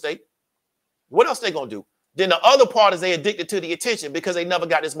do real estate. What else they going to do? Then the other part is they addicted to the attention because they never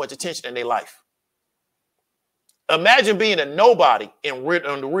got this much attention in their life. Imagine being a nobody in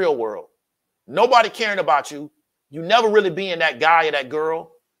the real world. Nobody caring about you. You never really being that guy or that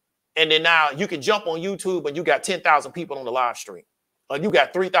girl. And then now you can jump on YouTube and you got 10,000 people on the live stream. Or you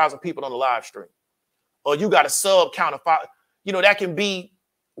got 3,000 people on the live stream. Or you got a sub count of 5. You know, that can be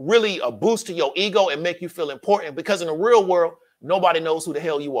really a boost to your ego and make you feel important, because in the real world, nobody knows who the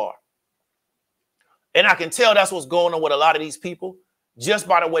hell you are. And I can tell that's what's going on with a lot of these people just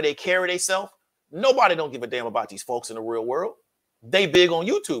by the way they carry themselves. Nobody don't give a damn about these folks in the real world. They big on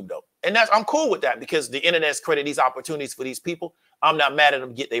YouTube though. And I'm cool with that, because the internet's created these opportunities for these people. I'm not mad at them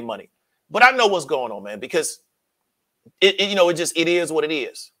to get their money. But I know what's going on, man, because it is what it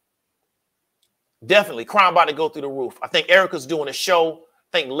is. Definitely crime about to go through the roof. I think Erica's doing a show,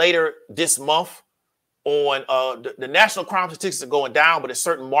 I think later this month, on the national crime statistics are going down, but in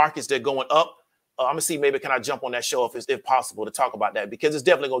certain markets they're going up. I'm gonna see, maybe can I jump on that show if possible to talk about that, because it's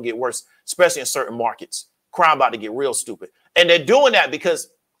definitely gonna get worse, especially in certain markets. Crime about to get real stupid. And they're doing that because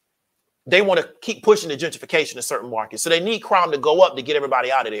they want to keep pushing the gentrification in certain markets. So they need crime to go up to get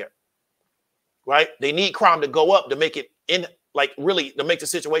everybody out of there. Right? They need crime to go up to make it really to make the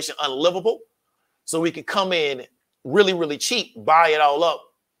situation unlivable. So we can come in really, really cheap, buy it all up,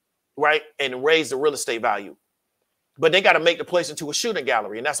 right? And raise the real estate value. But they got to make the place into a shooting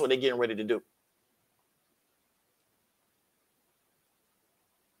gallery. And that's what they're getting ready to do.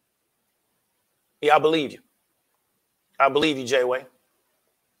 Yeah, I believe you. I believe you, Jay-Way.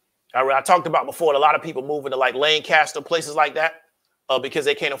 I talked about before, a lot of people moving to like Lancaster, places like that, because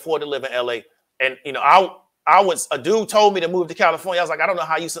they can't afford to live in LA. And, you know, a dude told me to move to California. I was like, I don't know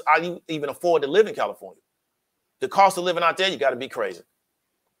how you even afford to live in California. The cost of living out there, you got to be crazy.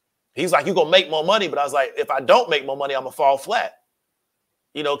 He's like, you're going to make more money. But I was like, if I don't make more money, I'm going to fall flat.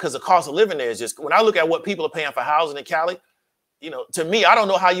 You know, because the cost of living there is just, when I look at what people are paying for housing in Cali, you know, to me, I don't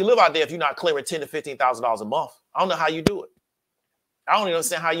know how you live out there if you're not clearing $10,000 to $15,000 a month. I don't know how you do it. I don't even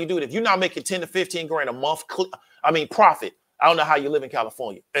understand how you do it. If you're not making 10 to 15 grand a month, profit, I don't know how you live in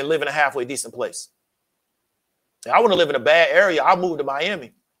California and live in a halfway decent place. If I want to live in a bad area, I'll move to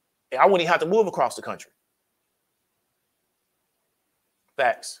Miami. And I wouldn't even have to move across the country.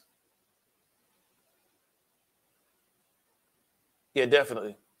 Facts. Yeah,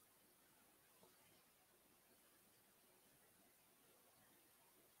 definitely.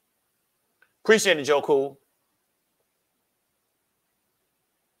 Appreciate it, Joe Cool.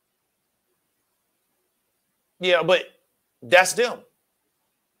 Yeah, but that's them.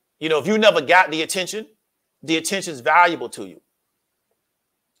 You know, if you never got the attention is valuable to you.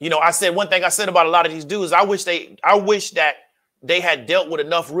 You know, I said one thing I said about a lot of these dudes, I wish that they had dealt with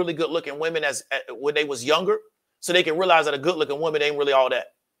enough really good looking women when they was younger, so they can realize that a good looking woman ain't really all that.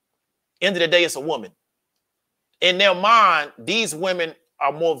 End of the day, it's a woman. In their mind, these women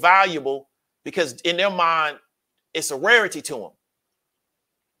are more valuable because in their mind, it's a rarity to them.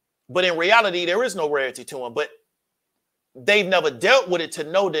 But in reality, there is no rarity to them. But they've never dealt with it to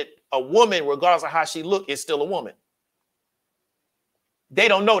know that a woman, regardless of how she look, is still a woman. They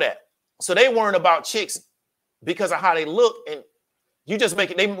don't know that. So they weren't about chicks because of how they look. And you just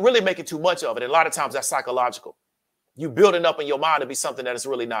they really make it too much of it. And a lot of times that's psychological. You build it up in your mind to be something that it's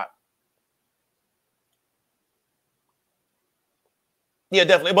really not. Yeah,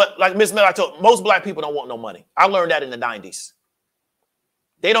 definitely. But like Miss Miller, I told most black people don't want no money. I learned that in the 90s.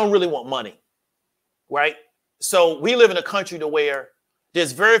 They don't really want money, right? So we live in a country to where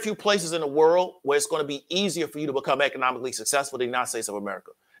there's very few places in the world where it's going to be easier for you to become economically successful than the United States of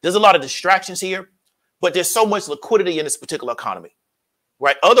America. There's a lot of distractions here, but there's so much liquidity in this particular economy,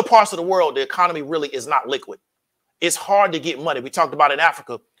 right? Other parts of the world, the economy really is not liquid. It's hard to get money. We talked about in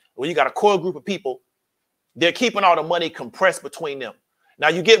Africa, where you got a core group of people, they're keeping all the money compressed between them. Now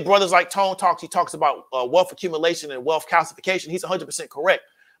you get brothers like Tone Talks, he talks about wealth accumulation and wealth calcification. He's 100% correct.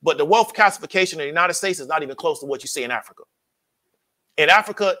 But the wealth calcification in the United States is not even close to what you see in Africa. In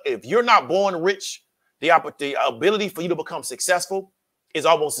Africa, if you're not born rich, the ability for you to become successful is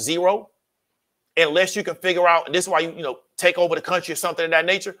almost zero. Unless you can figure out, and this is why you take over the country or something of that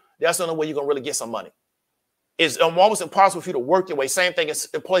nature, that's the only way you're going to really get some money. It's almost impossible for you to work your way. Same thing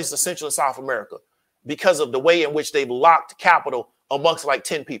in places of Central and South America because of the way in which they've locked capital amongst like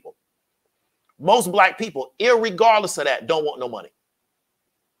 10 people. Most black people, irregardless of that, don't want no money.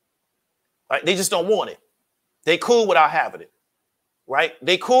 Right? They just don't want it. They cool without having it, right?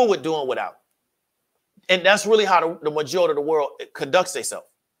 They cool with doing without. And that's really how the majority of the world conducts themselves,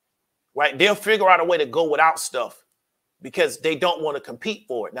 right? They'll figure out a way to go without stuff because they don't want to compete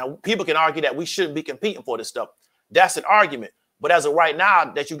for it. Now, people can argue that we shouldn't be competing for this stuff. That's an argument. But as of right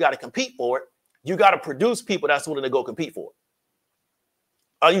now that you got to compete for it, you got to produce people that's willing to go compete for it.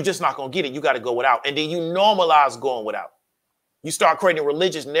 or you're just not going to get it. You got to go without. And then you normalize going without. You start creating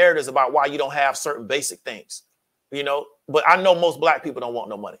religious narratives about why you don't have certain basic things, you know. But I know most black people don't want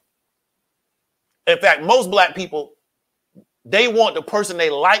no money. In fact, most black people, they want the person they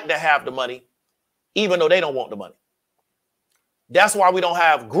like to have the money, even though they don't want the money. That's why we don't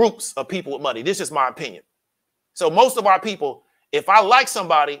have groups of people with money. This is my opinion. So most of our people, if I like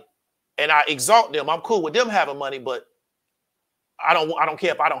somebody and I exalt them, I'm cool with them having money, but I don't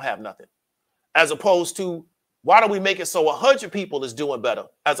care if I don't have nothing. As opposed to, why do we make it so 100 people is doing better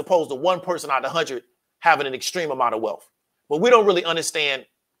as opposed to one person out of 100 having an extreme amount of wealth? But we don't really understand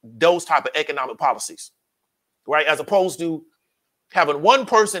those type of economic policies, right? As opposed to having one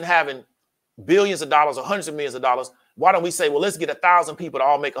person having billions of dollars or hundreds of millions of dollars, why don't we say, well, let's get 1,000 people to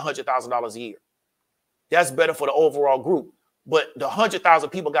all make $100,000 a year? That's better for the overall group. But the 100,000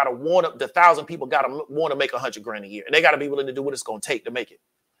 people got to want to, the 1,000 people got to want to make 100 grand a year. And they got to be willing to do what it's going to take to make it.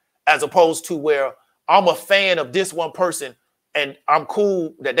 As opposed to where I'm a fan of this one person and I'm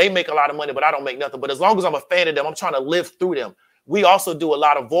cool that they make a lot of money, but I don't make nothing. But as long as I'm a fan of them, I'm trying to live through them. We also do a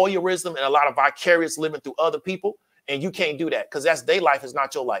lot of voyeurism and a lot of vicarious living through other people. And you can't do that because that's their life, is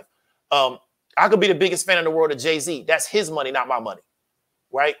not your life. I could be the biggest fan in the world of Jay-Z. That's his money, not my money,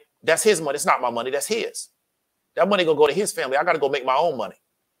 right? That's his money. It's not my money. That's his. That money gonna go to his family. I got to go make my own money.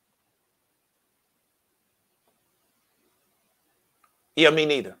 Yeah, me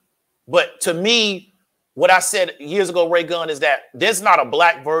neither. But to me, what I said years ago, Ray Gunn, is that there's not a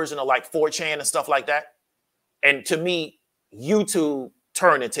black version of like 4chan and stuff like that. And to me, YouTube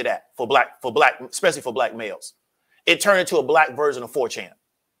turned into that for black, especially for black males. It turned into a black version of 4chan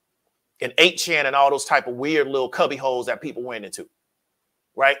and 8chan and all those type of weird little cubby holes that people went into,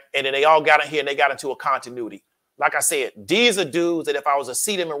 right? And then they all got in here and they got into a continuity. Like I said, these are dudes that if I was to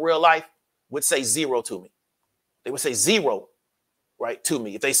see them in real life would say zero to me. They would say zero, right, to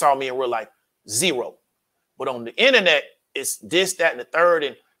me. If they saw me in real life, zero. But on the internet, it's this, that, and the third.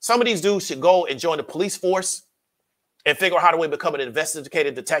 And some of these dudes should go and join the police force and figure out how to become an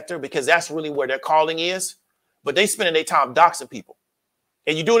investigative detective, because that's really where their calling is. But they spending their time doxing people.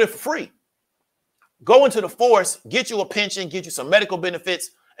 And you're doing it for free. Go into the force, get you a pension, get you some medical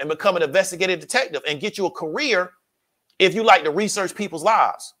benefits, and become an investigative detective and get you a career if you like to research people's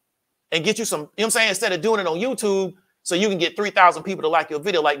lives. And get you some, you know what I'm saying, instead of doing it on YouTube so you can get 3,000 people to like your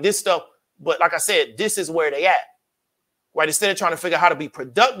video, like this stuff. But like I said, this is where they at, right? Instead of trying to figure out how to be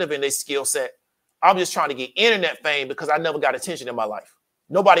productive in their skill set, I'm just trying to get internet fame because I never got attention in my life.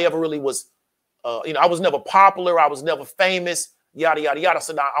 Nobody ever really was, I was never popular. I was never famous, yada, yada, yada.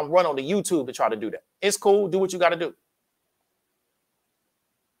 So now I'm running on the YouTube to try to do that. It's cool. Do what you got to do.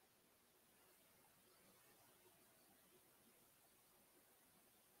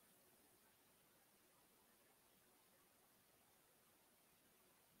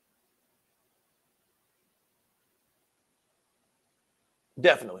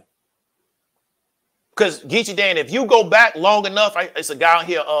 Definitely. Because Geechee Dan, if you go back long enough, it's a guy out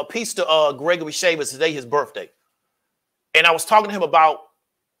here, peace to Gregory Shavers, today his birthday. And I was talking to him about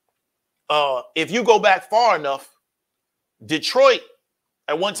if you go back far enough, Detroit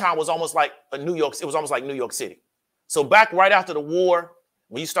at one time was almost like New York. It was almost like New York City. So back right after the war,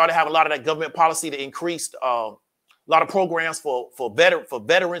 when you started having a lot of that government policy that increased a lot of programs for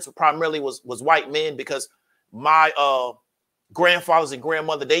veterans, primarily was white men, because my grandfathers and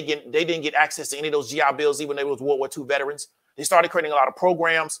grandmother, they didn't get access to any of those GI Bills, even though they was World War II veterans. They started creating a lot of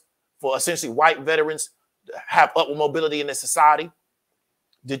programs for essentially white veterans to have upward mobility in their society.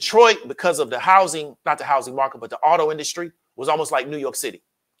 Detroit, because of the housing, not the housing market, but the auto industry, was almost like New York City.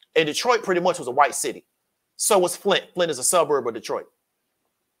 And Detroit pretty much was a white city. So was Flint. Flint is a suburb of Detroit.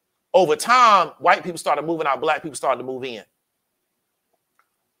 Over time, white people started moving out, black people started to move in.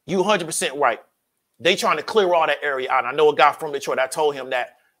 You 100% right. They trying to clear all that area out. I know a guy from Detroit. I told him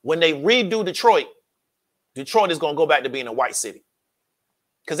that when they redo Detroit, Detroit is going to go back to being a white city.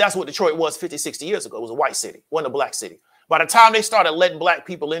 Because that's what Detroit was 50, 60 years ago. It was a white city, it wasn't a black city. By the time they started letting black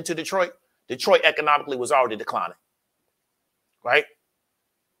people into Detroit, Detroit economically was already declining, right?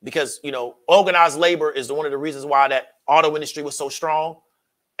 Because, you know, organized labor is one of the reasons why that auto industry was so strong.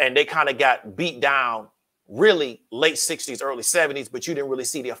 And they kind of got beat down really late 60s, early 70s, but you didn't really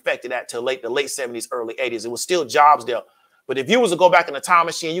see the effect of that till the late 70s, early 80s. It was still jobs there. But if you was to go back in the time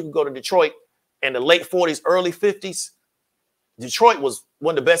machine, you could go to Detroit in the late 40s, early 50s. Detroit was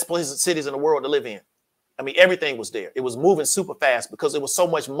one of the best cities in the world to live in. I mean, everything was there. It was moving super fast because there was so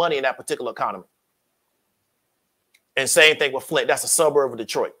much money in that particular economy. And same thing with Flint. That's a suburb of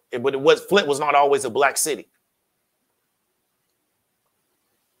Detroit. But Flint was not always a black city.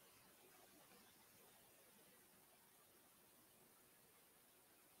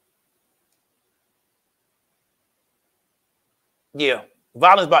 Yeah,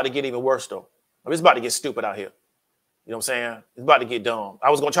 violence about to get even worse though. I mean, it's about to get stupid out here. You know what I'm saying? It's about to get dumb. I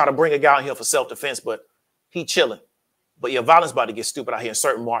was gonna try to bring a guy in here for self-defense, but he chilling. But yeah, violence about to get stupid out here in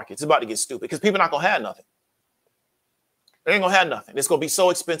certain markets. It's about to get stupid because people not gonna have nothing. They ain't gonna have nothing. It's gonna be so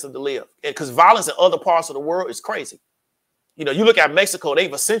expensive to live. Because violence in other parts of the world is crazy. You know, you look at Mexico,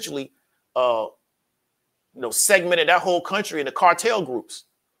 they've essentially segmented that whole country into cartel groups.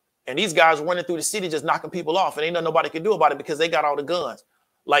 And these guys running through the city just knocking people off, and ain't nothing nobody can do about it because they got all the guns.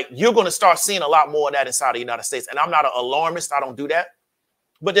 Like, you're going to start seeing a lot more of that inside the United States. And I'm not an alarmist. I don't do that.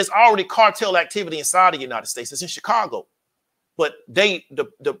 But there's already cartel activity inside the United States. It's in Chicago. But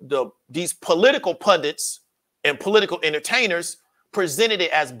these political pundits and political entertainers presented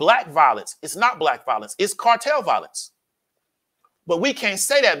it as black violence. It's not black violence. It's cartel violence. But we can't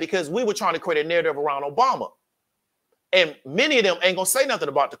say that because we were trying to create a narrative around Obama. And many of them ain't going to say nothing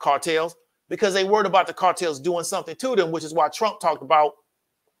about the cartels because they worried about the cartels doing something to them, which is why Trump talked about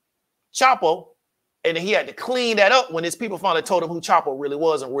Chapo, and he had to clean that up when his people finally told him who Chapo really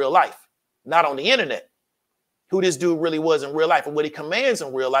was in real life, not on the internet, who this dude really was in real life and what he commands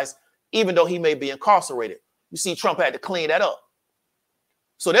in real life, even though he may be incarcerated. You see, Trump had to clean that up.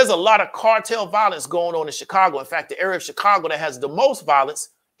 So there's a lot of cartel violence going on in Chicago. In fact, the area of Chicago that has the most violence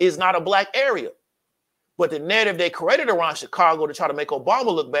is not a black area. But the narrative they created around Chicago to try to make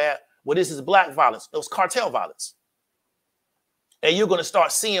Obama look bad, well, this is black violence. It was cartel violence. And you're going to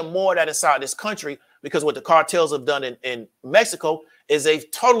start seeing more of that inside this country because what the cartels have done in Mexico is they've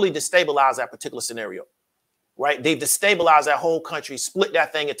totally destabilized that particular scenario, right? They've destabilized that whole country, split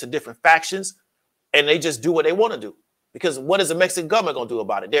that thing into different factions, and they just do what they want to do. Because what is the Mexican government going to do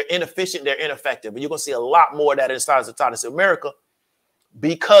about it? They're inefficient, they're ineffective. And you're going to see a lot more of that inside of America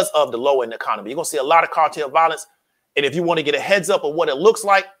because of the low-end economy. You're going to see a lot of cartel violence. And if you want to get a heads up of what it looks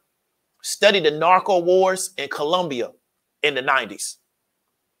like, study the narco wars in Colombia in the 90s.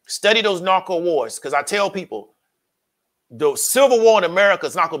 Study those narco wars, because I tell people the Civil War in America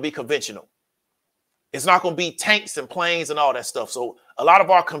is not going to be conventional. It's not going to be tanks and planes and all that stuff. So a lot of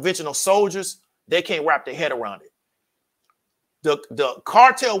our conventional soldiers, they can't wrap their head around it. The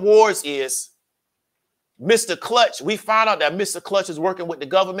cartel wars is Mr. Clutch. We found out that Mr. Clutch is working with the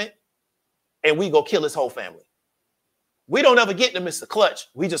government, and we go kill his whole family. We don't ever get to Mr. Clutch.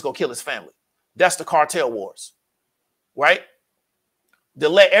 We just go kill his family. That's the cartel wars, right? To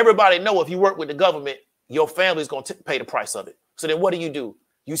let everybody know if you work with the government, your family is going to pay the price of it. So then what do?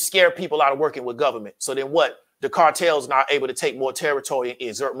 You scare people out of working with government. So then what? The cartel's not able to take more territory and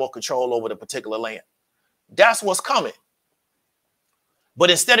exert more control over the particular land. That's what's coming. But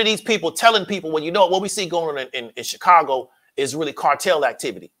instead of these people telling people, well, you know what we see going on in Chicago is really cartel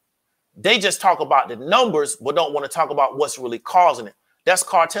activity. They just talk about the numbers, but don't want to talk about what's really causing it. That's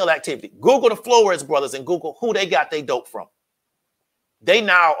cartel activity. Google the Flores brothers and Google who they got their dope from. They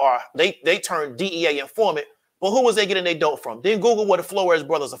now are, they turned DEA informant, but who was they getting their dope from? Then Google where the Flores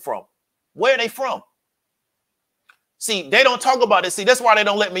brothers are from. Where are they from? See, they don't talk about it. See, that's why they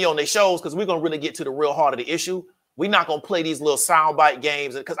don't let me on their shows, because we're going to really get to the real heart of the issue. We're not going to play these little soundbite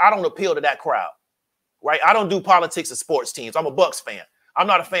games because I don't appeal to that crowd, right? I don't do politics and sports teams. I'm a Bucks fan. I'm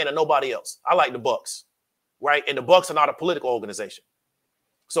not a fan of nobody else. I like the Bucks, right? And the Bucks are not a political organization.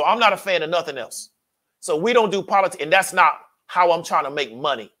 So I'm not a fan of nothing else. So we don't do politics, and that's not how I'm trying to make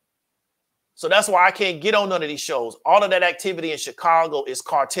money. So that's why I can't get on none of these shows. All of that activity in Chicago is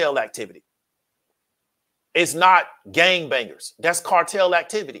cartel activity. It's not gangbangers. That's cartel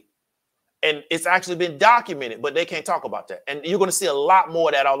activity. And it's actually been documented, but they can't talk about that. And you're going to see a lot more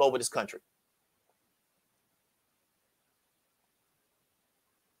of that all over this country.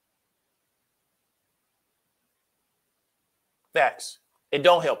 Facts. It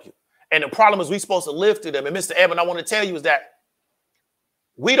don't help you. And the problem is we're supposed to live through them. And Mr. Evan, I want to tell you is that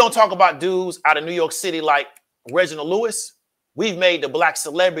we don't talk about dudes out of New York City like Reginald Lewis. We've made the black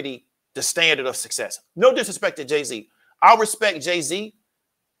celebrity the standard of success. No disrespect to Jay-Z. I respect Jay-Z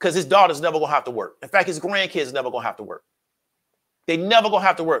because his daughter's never going to have to work. In fact, his grandkids never going to have to work. They never going to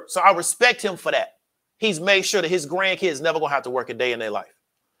have to work. So I respect him for that. He's made sure that his grandkids never going to have to work a day in their life.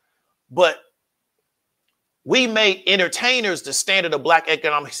 But we made entertainers the standard of black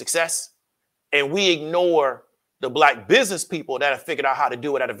economic success, and we ignore the black business people that have figured out how to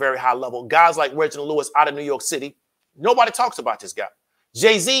do it at a very high level. Guys like Reginald Lewis out of New York City. Nobody talks about this guy.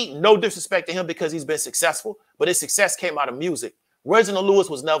 Jay-Z, no disrespect to him because he's been successful, but his success came out of music. Reginald Lewis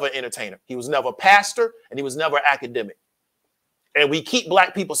was never an entertainer. He was never a pastor, and he was never an academic. And we keep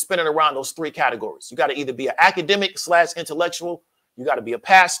black people spinning around those three categories. You got to either be an academic / intellectual, you got to be a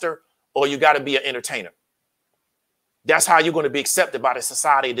pastor, or you got to be an entertainer. That's how you're going to be accepted by the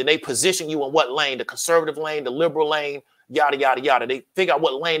society. Then they position you in what lane? The conservative lane, the liberal lane, yada, yada, yada. They figure out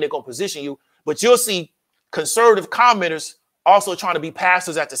what lane they're going to position you. But you'll see conservative commenters also trying to be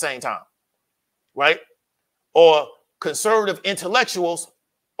pastors at the same time, right? Or conservative intellectuals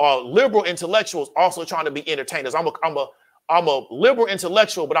or liberal intellectuals also trying to be entertainers. I'm a liberal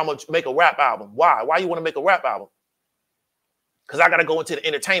intellectual, but I'm going to make a rap album. Why? Why you want to make a rap album? Because I got to go into the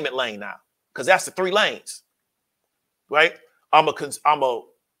entertainment lane now, because that's the 3 lanes, right? I'm a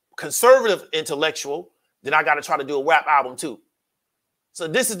conservative intellectual, then I got to try to do a rap album too. So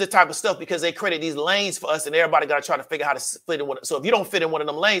this is the type of stuff, because they created these lanes for us and everybody got to try to figure out how to fit in one. So if you don't fit in one of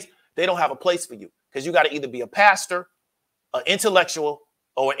them lanes, they don't have a place for you, because you got to either be a pastor, an intellectual,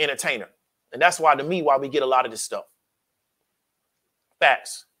 or an entertainer. And that's why, to me, why we get a lot of this stuff.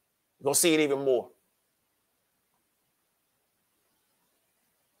 Facts. You're going to see it even more.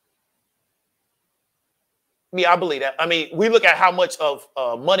 Yeah, I believe that. I mean, we look at how much of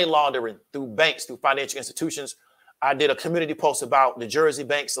money laundering through banks, through financial institutions. I did a community post about the Jersey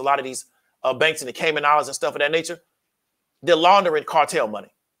banks, a lot of these banks in the Cayman Islands and stuff of that nature. They're laundering cartel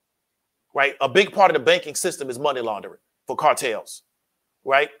money, right? A big part of the banking system is money laundering for cartels,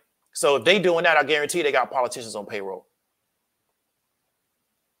 right? So if they doing that, I guarantee they got politicians on payroll.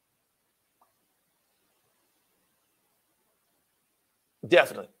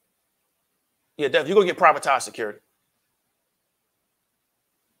 Definitely. Yeah, definitely. You're going to get privatized security.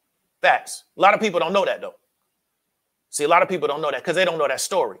 Facts. A lot of people don't know that, though. See, a lot of people don't know that because they don't know that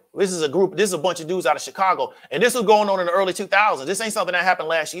story. This is a bunch of dudes out of Chicago, and this was going on in the early 2000s. This ain't something that happened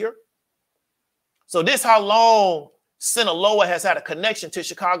last year. So this how long Sinaloa has had a connection to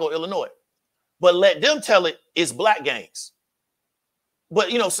Chicago, Illinois. But let them tell it, it's black gangs.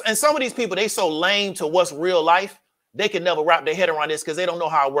 But, you know, and some of these people, they so lame to what's real life, they can never wrap their head around this because they don't know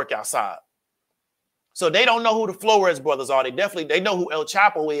how it work outside. So they don't know who the Flores brothers are. They know who El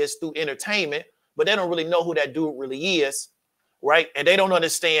Chapo is through entertainment, but they don't really know who that dude really is, right? And they don't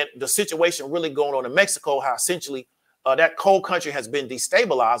understand the situation really going on in Mexico, how essentially that whole country has been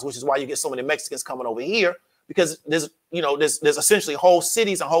destabilized, which is why you get so many Mexicans coming over here, because there's essentially whole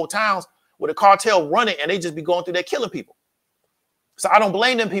cities and whole towns with a cartel running, and they just be going through there killing people. So I don't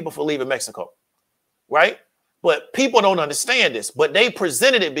blame them people for leaving Mexico, right? But people don't understand this, but they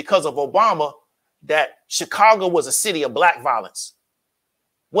presented it because of Obama, that Chicago was a city of black violence.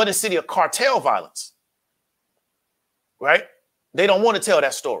 What a city of cartel violence, right? They don't want to tell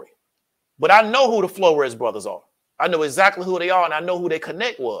that story. But I know who the Flores brothers are. I know exactly who they are, and I know who their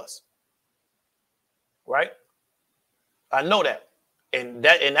connect was, right? I know that. And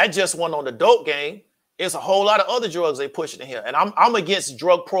that just went on the dope game. It's a whole lot of other drugs they pushing in here. And I'm against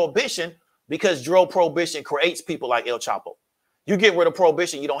drug prohibition because drug prohibition creates people like El Chapo. You get rid of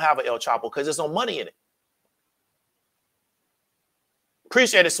prohibition, you don't have an El Chapo because there's no money in it.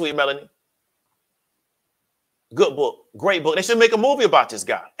 Appreciate it, sweet Melanie. Good book. Great book. They should make a movie about this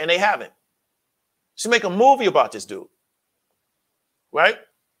guy, and they haven't. Should make a movie about this dude, right?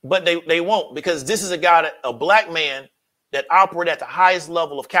 But they won't, because this is a guy, a black man that operated at the highest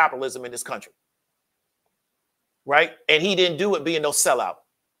level of capitalism in this country, right? And he didn't do it being no sellout,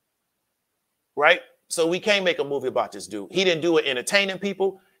 right? So we can't make a movie about this dude. He didn't do it entertaining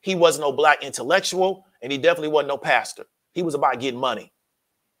people. He wasn't no black intellectual, and he definitely wasn't no pastor. He was about getting money.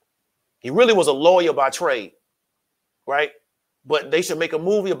 He really was a lawyer by trade, right? But they should make a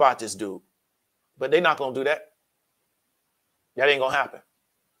movie about this dude. But they're not going to do that. That ain't going to happen.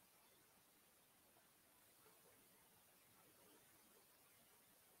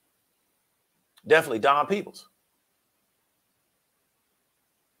 Definitely Don Peoples.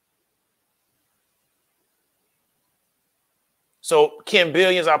 So Ken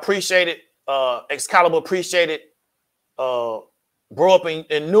Billions, I appreciate it. Excalibur, appreciate it. Grew up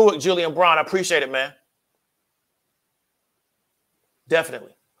in Newark, Julian Brown, I appreciate it, man.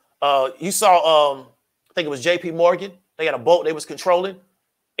 Definitely. You saw, I think it was JP Morgan. They had a boat they was controlling.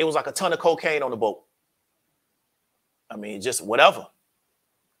 It was like a ton of cocaine on the boat. I mean, just whatever.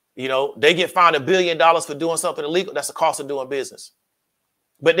 You know, they get fined $1 billion for doing something illegal. That's the cost of doing business.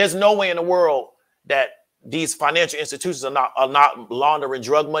 But there's no way in the world that these financial institutions are not laundering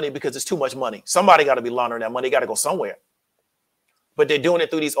drug money, because it's too much money. Somebody got to be laundering that money. Got to go somewhere. But they're doing it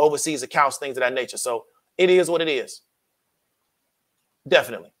through these overseas accounts, things of that nature. So it is what it is.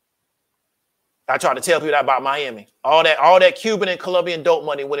 Definitely. I try to tell people that about Miami. All that Cuban and Colombian dope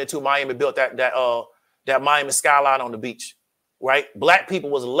money went into Miami, built that Miami skyline on the beach, right? Black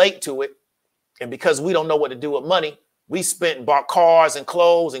people was late to it. And because we don't know what to do with money, we bought cars and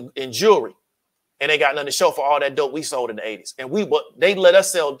clothes and jewelry. And they got nothing to show for all that dope we sold in the 80s. And they let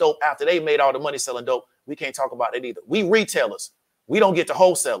us sell dope after they made all the money selling dope. We can't talk about it either. We retailers. We don't get to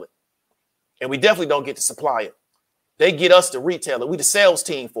wholesale it. And we definitely don't get to supply it. They get us to retail it. We the sales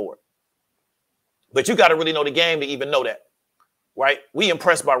team for it. But you got to really know the game to even know that, right? We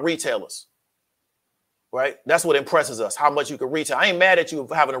impressed by retailers, right? That's what impresses us, how much you can retail. I ain't mad at you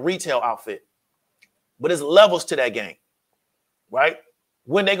for having a retail outfit, but there's levels to that game, right?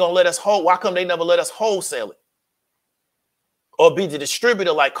 When they gonna let us why come they never let us wholesale it? Or be the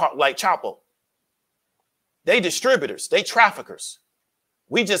distributor like Chapo? They distributors, they traffickers.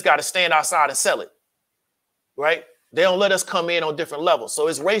 We just got to stand outside and sell it, right? They don't let us come in on different levels. So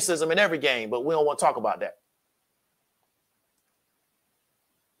it's racism in every game, but we don't want to talk about that.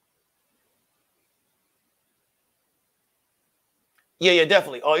 Yeah,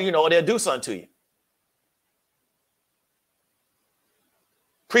 definitely. Or, you know, they'll do something to you.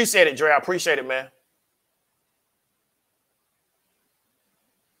 Appreciate it, Dre. I appreciate it, man.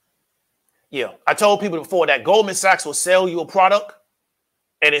 Yeah, I told people before that Goldman Sachs will sell you a product,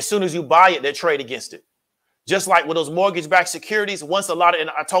 and as soon as you buy it, they trade against it. Just like with those mortgage-backed securities, once a lot of, and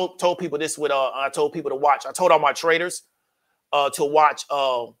I told people this with, I told people to watch, I told all my traders to watch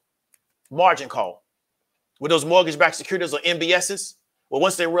margin call. With those mortgage-backed securities or MBSs, well,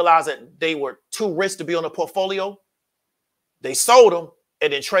 once they realized that they were too rich to be on the portfolio, they sold them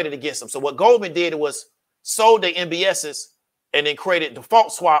and then traded against them. So what Goldman did was sold their MBSs and then created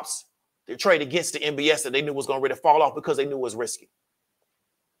default swaps to trade against the MBS that they knew was going to really fall off because they knew it was risky,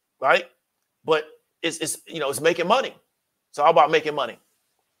 right? But it's you know, it's making money. It's all about making money.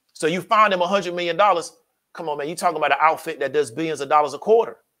 So you find them $100 million. Come on, man. You talking about an outfit that does billions of dollars a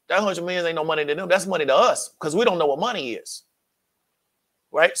quarter. That 100 million ain't no money to them. That's money to us because we don't know what money is,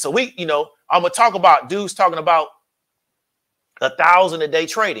 right? So we, you know, I'm going to talk about dudes talking about 1,000 a day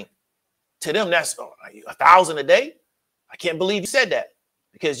trading. To them, that's 1,000 a day. I can't believe you said that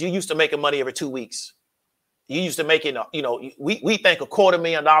because you used to making money every 2 weeks. You used to making, you know, we think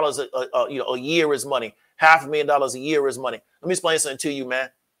 $250,000 you know, a year is money. $500,000 a year is money. Let me explain something to you, man.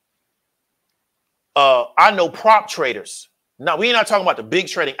 I know prop traders. Now, we're not talking about the big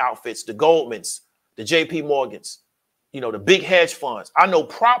trading outfits, the Goldmans, the JP Morgans, you know, the big hedge funds. I know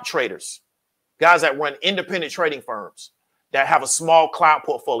prop traders, guys that run independent trading firms that have a small client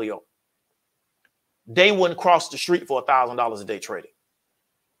portfolio. They wouldn't cross the street for $1,000 a day trading.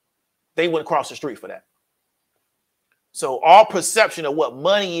 They wouldn't cross the street for that. So our perception of what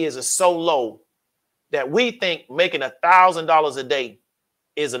money is so low that we think making $1,000 a day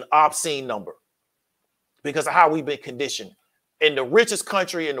is an obscene number because of how we've been conditioned. In the richest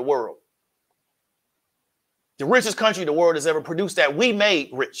country in the world, the richest country the world has ever produced, that we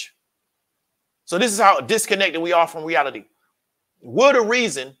made rich. So this is how disconnected we are from reality. We're the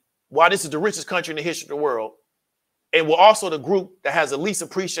reason why this is the richest country in the history of the world, and we're also the group that has the least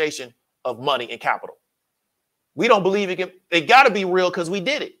appreciation of money and capital. We don't believe it got to be real because we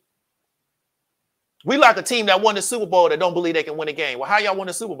did it. We like a team that won the Super Bowl that don't believe they can win a game. Well, how y'all won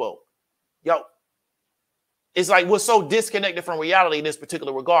the Super Bowl? Yo, it's like we're so disconnected from reality in this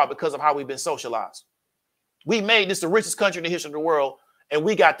particular regard because of how we've been socialized. We made this the richest country in the history of the world, and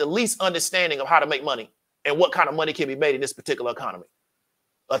we got the least understanding of how to make money and what kind of money can be made in this particular economy.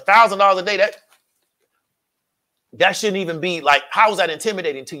 $1,000 a day, that shouldn't even be like, how is that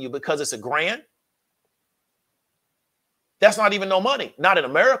intimidating to you? Because it's $1,000? That's not even no money. Not in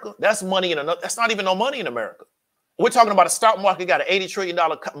America. That's money in another. That's not even no money in America. We're talking about a stock market got an $80 trillion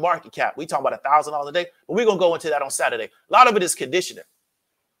market cap. We talking about $1,000 a day, but we're going to go into that on Saturday. A lot of it is conditioning.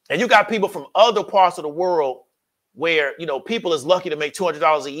 And you got people from other parts of the world where, you know, people is lucky to make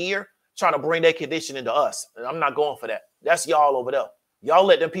 $200 a year trying to bring their conditioning to us. And I'm not going for that. That's y'all over there. Y'all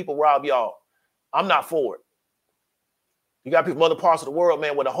let them people rob y'all. I'm not for it. You got people from other parts of the world,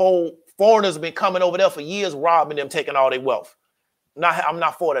 man, where the whole foreigners have been coming over there for years, robbing them, taking all their wealth. I'm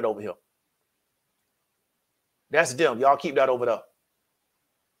not for that over here. That's them. Y'all keep that over there.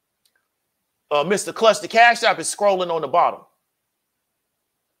 Mr. Clutch, the Cash App is scrolling on the bottom.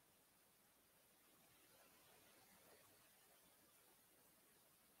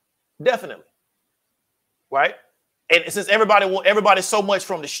 Definitely. Right? And since everybody's so much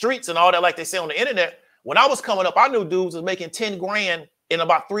from the streets and all that, like they say on the internet, when I was coming up, I knew dudes was making 10 grand in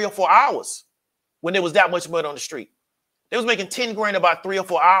about 3 or 4 hours when there was that much money on the street. They was making 10 grand in about 3 or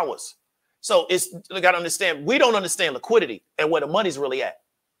 4 hours. So you got to understand, we don't understand liquidity and where the money's really at.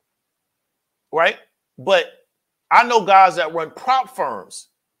 Right? But I know guys that run prop firms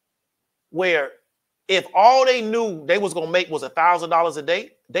where if all they knew they was going to make was $1,000 a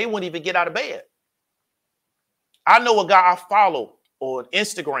day, they wouldn't even get out of bed. I know a guy I follow on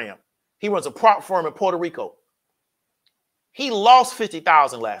Instagram. He runs a prop firm in Puerto Rico. He lost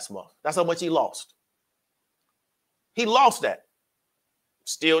 $50,000 last month. That's how much he lost. He lost that.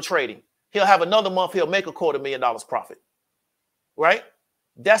 Still trading. He'll have another month, he'll make $250,000 profit, right?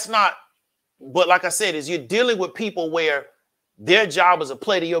 That's not, but like I said, is you're dealing with people where their job is a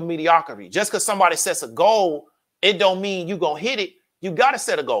play to your mediocrity. Just because somebody sets a goal, it don't mean you're going to hit it. You got to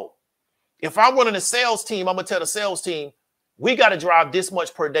set a goal. If I'm running a sales team, I'm going to tell the sales team, we got to drive this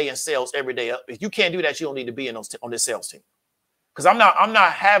much per day in sales every day. If you can't do that, you don't need to be on this sales team. Because I'm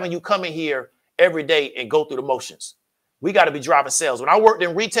not having you come in here every day and go through the motions. We got to be driving sales. When I worked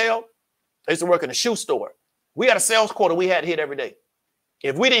in retail, I used to work in a shoe store. We had a sales quota we had to hit every day.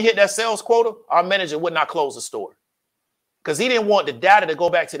 If we didn't hit that sales quota, our manager would not close the store because he didn't want the data to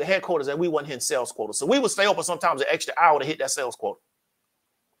go back to the headquarters and we weren't hitting sales quota. So we would stay open sometimes an extra hour to hit that sales quota.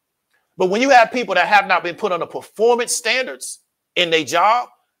 But when you have people that have not been put on the performance standards in their job,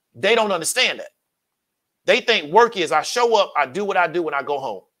 they don't understand that. They think work is I show up, I do what I do, and I go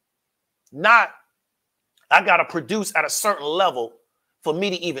home. Not, I got to produce at a certain level for me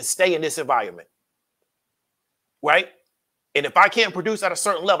to even stay in this environment. Right? And if I can't produce at a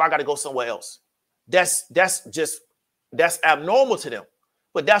certain level, I got to go somewhere else. That's abnormal to them.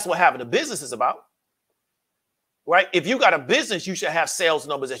 But that's what having a business is about. Right? If you got a business, you should have sales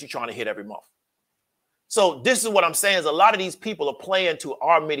numbers that you're trying to hit every month. So this is what I'm saying is a lot of these people are playing to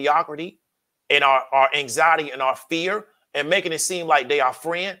our mediocrity and our anxiety and our fear and making it seem like they are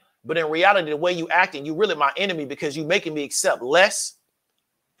friend. But in reality, the way you acting, you really my enemy because you making me accept less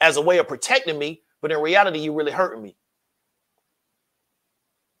as a way of protecting me. But in reality, you really hurting me.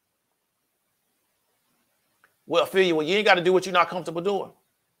 Well, I feel you. Well, you ain't got to do what you're not comfortable doing.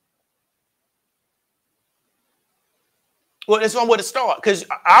 Well, that's one way to start because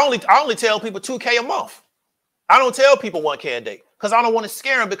I only tell people 2K a month. I don't tell people 1K a day because I don't want to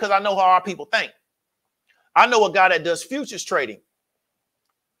scare them because I know how our people think. I know a guy that does futures trading.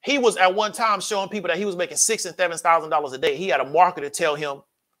 He was at one time showing people that he was making $6,000 and $7,000 a day. He had a marketer tell him,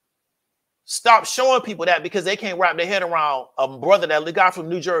 stop showing people that because they can't wrap their head around a brother, the guy from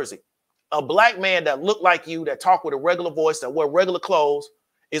New Jersey, a black man that looked like you, that talk with a regular voice, that wear regular clothes,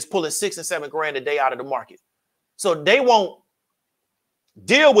 is pulling $6,000 and $7,000 a day out of the market. So they won't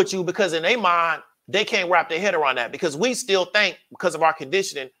deal with you because in their mind, they can't wrap their head around that because we still think because of our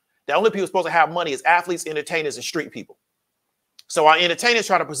conditioning, the only people supposed to have money is athletes, entertainers, and street people. So our entertainers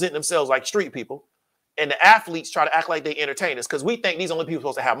try to present themselves like street people and the athletes try to act like they're entertainers because we think these only people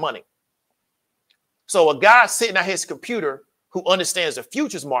supposed to have money. So a guy sitting at his computer who understands the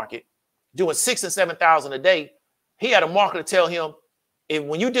futures market doing $6,000 and $7,000 a day, he had a marketer tell him, if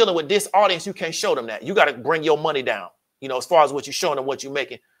when you're dealing with this audience, you can't show them that. You got to bring your money down, you know, as far as what you're showing them, what you're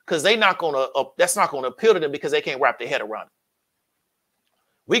making, because they're not going to, that's not going to appeal to them because they can't wrap their head around it.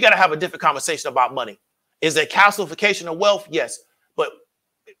 We got to have a different conversation about money. Is there calcification of wealth? Yes. But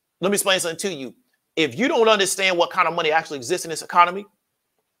let me explain something to you. If you don't understand what kind of money actually exists in this economy,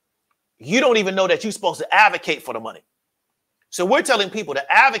 you don't even know that you're supposed to advocate for the money. So we're telling people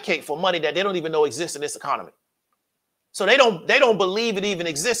to advocate for money that they don't even know exists in this economy. So they don't believe it even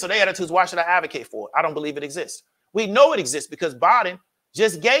exists. So their attitude is, why should I advocate for it? I don't believe it exists. We know it exists because Biden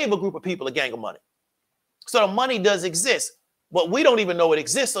just gave a group of people a gang of money. So the money does exist, but we don't even know it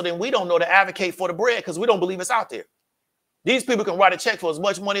exists. So then we don't know to advocate for the bread because we don't believe it's out there. These people can write a check for as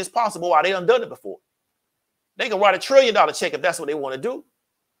much money as possible while they done done it before. They can write $1 trillion check if that's what they want to do.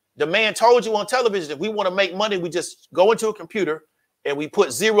 The man told you on television, if we want to make money, we just go into a computer and we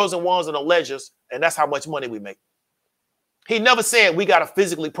put zeros and ones in the ledgers, and that's how much money we make. He never said we got to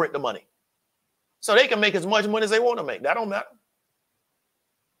physically print the money. So they can make as much money as they want to make. That don't matter.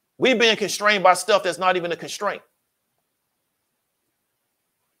 We've been constrained by stuff that's not even a constraint.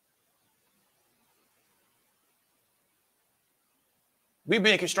 We've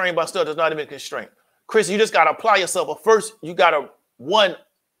been constrained by stuff that's not even a constraint. Chris, you just got to apply yourself. But first, you got to,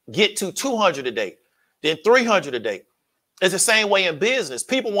 get to 200 a day, then 300 a day. It's the same way in business.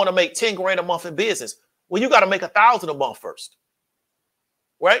 People want to make 10 grand a month in business. Well, you got to make 1,000 a month first,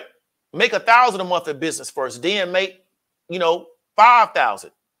 right? Make 1,000 a month in business first, then make,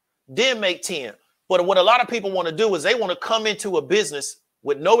 5,000, then make 10. But what a lot of people want to do is they want to come into a business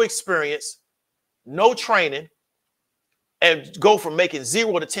with no experience, no training, and go from making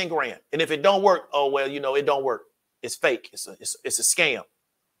 0 to 10 grand. And if it don't work, oh, well, it don't work. It's fake. It's a scam.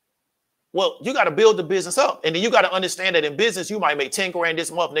 Well, you got to build the business up. And then you got to understand that in business, you might make 10 grand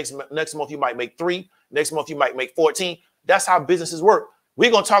this month. Next month, you might make 3. Next month, you might make 14. That's how businesses work. We're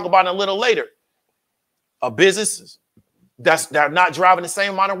going to talk about it a little later. A business they're not driving the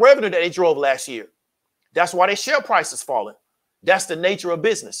same amount of revenue that they drove last year. That's why their share price is falling. That's the nature of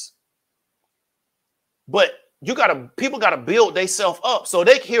business. But people got to build themselves up so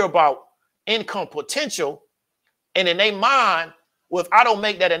they can hear about income potential. And in their mind, Well, if I don't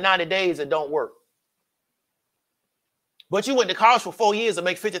make that in 90 days, it don't work. But you went to college for 4 years to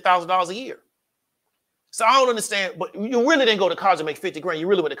make $50,000 a year. So I don't understand, but you really didn't go to college to make 50 grand. You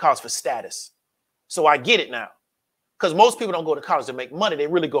really went to college for status. So I get it now. Because most people don't go to college to make money. They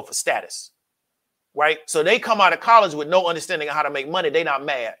really go for status, right? So they come out of college with no understanding of how to make money. They're not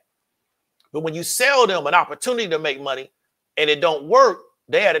mad. But when you sell them an opportunity to make money and it don't work,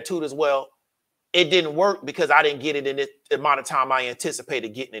 their attitude is, well, it didn't work because I didn't get it in the amount of time I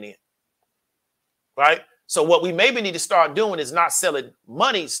anticipated getting it in, right? So what we maybe need to start doing is not selling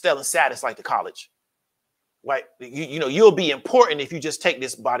money, selling status like the college, right? You know, you'll be important if you just take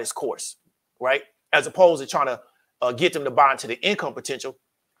this by this course, right? As opposed to trying to get them to buy into the income potential.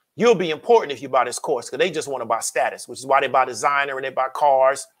 You'll be important if you buy this course because they just want to buy status, which is why they buy designer and they buy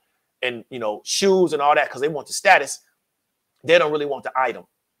cars and, you know, shoes and all that because they want the status. They don't really want the item.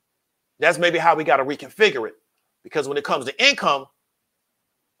 That's maybe how we got to reconfigure it, because when it comes to income,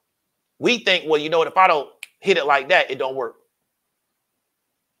 we think, well, you know what, if I don't hit it like that, it don't work.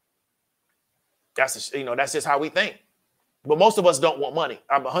 That's, you know, that's just how we think. But most of us don't want money.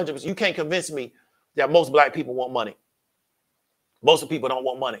 I'm 100%. You can't convince me that most black people want money. Most of the people don't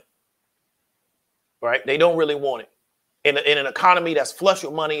want money, right? They don't really want it in an economy that's flush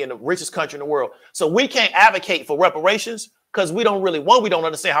with money in the richest country in the world. So we can't advocate for reparations because we don't really want, we don't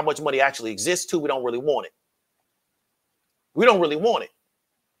understand how much money actually exists. Two, we don't really want it. We don't really want it.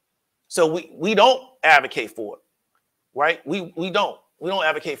 So we don't advocate for it, right? We don't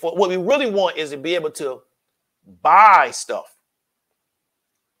advocate for it. What we really want is to be able to buy stuff.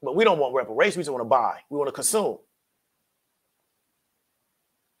 But we don't want reparations. We just want to buy. We want to consume.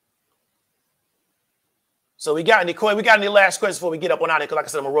 So we got any last questions before we get up on out of here? Because like I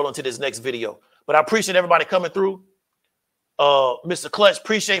said, I'm going to roll into this next video. But I appreciate everybody coming through. Mr. Clutch,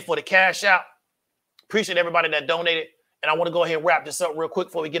 appreciate for the cash out. Appreciate everybody that donated. And I want to go ahead and wrap this up real quick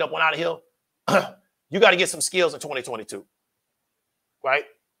before we get up on out of here. You got to get some skills in 2022, right?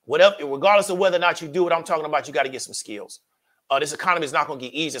 Whatever, regardless of whether or not you do what I'm talking about, you got to get some skills. This economy is not going to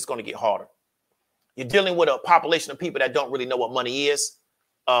get easy. It's going to get harder. You're dealing with a population of people that don't really know what money is.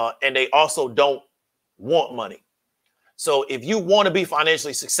 And they also don't want money. So if you want to be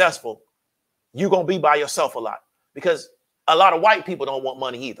financially successful, you're going to be by yourself a lot, because a lot of white people don't want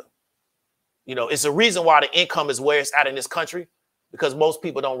money either. You know, it's a reason why the income is where it's at in this country, because most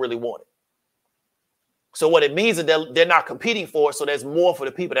people don't really want it. So what it means is that they're not competing for it. So there's more for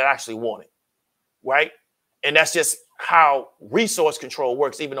the people that actually want it. Right. And that's just how resource control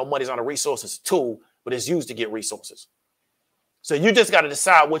works, even though money's not a resource, it's a tool, but it's used to get resources. So you just got to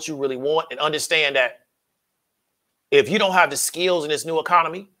decide what you really want and understand that if you don't have the skills in this new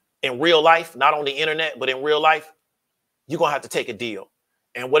economy in real life, not on the internet, but in real life, you're going to have to take a deal.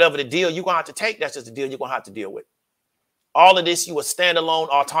 And whatever the deal you're going to have to take, that's just the deal you're going to have to deal with. All of this, you a standalone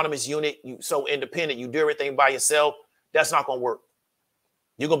autonomous unit. You so independent. You do everything by yourself. That's not going to work.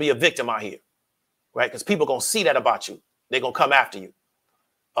 You're going to be a victim out here, right? Because people are going to see that about you. They're going to come after you.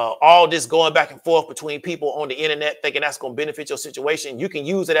 All this going back and forth between people on the internet thinking that's going to benefit your situation. You can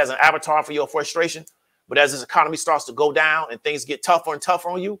use it as an avatar for your frustration. But as this economy starts to go down and things get tougher and tougher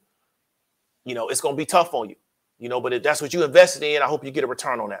on you, you know, it's going to be tough on you, you know, but if that's what you invested in, I hope you get a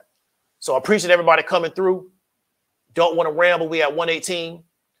return on that. So I appreciate everybody coming through. Don't want to ramble. We at 118.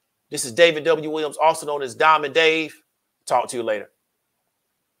 This is David W. Williams, also known as Diamond Dave. Talk to you later.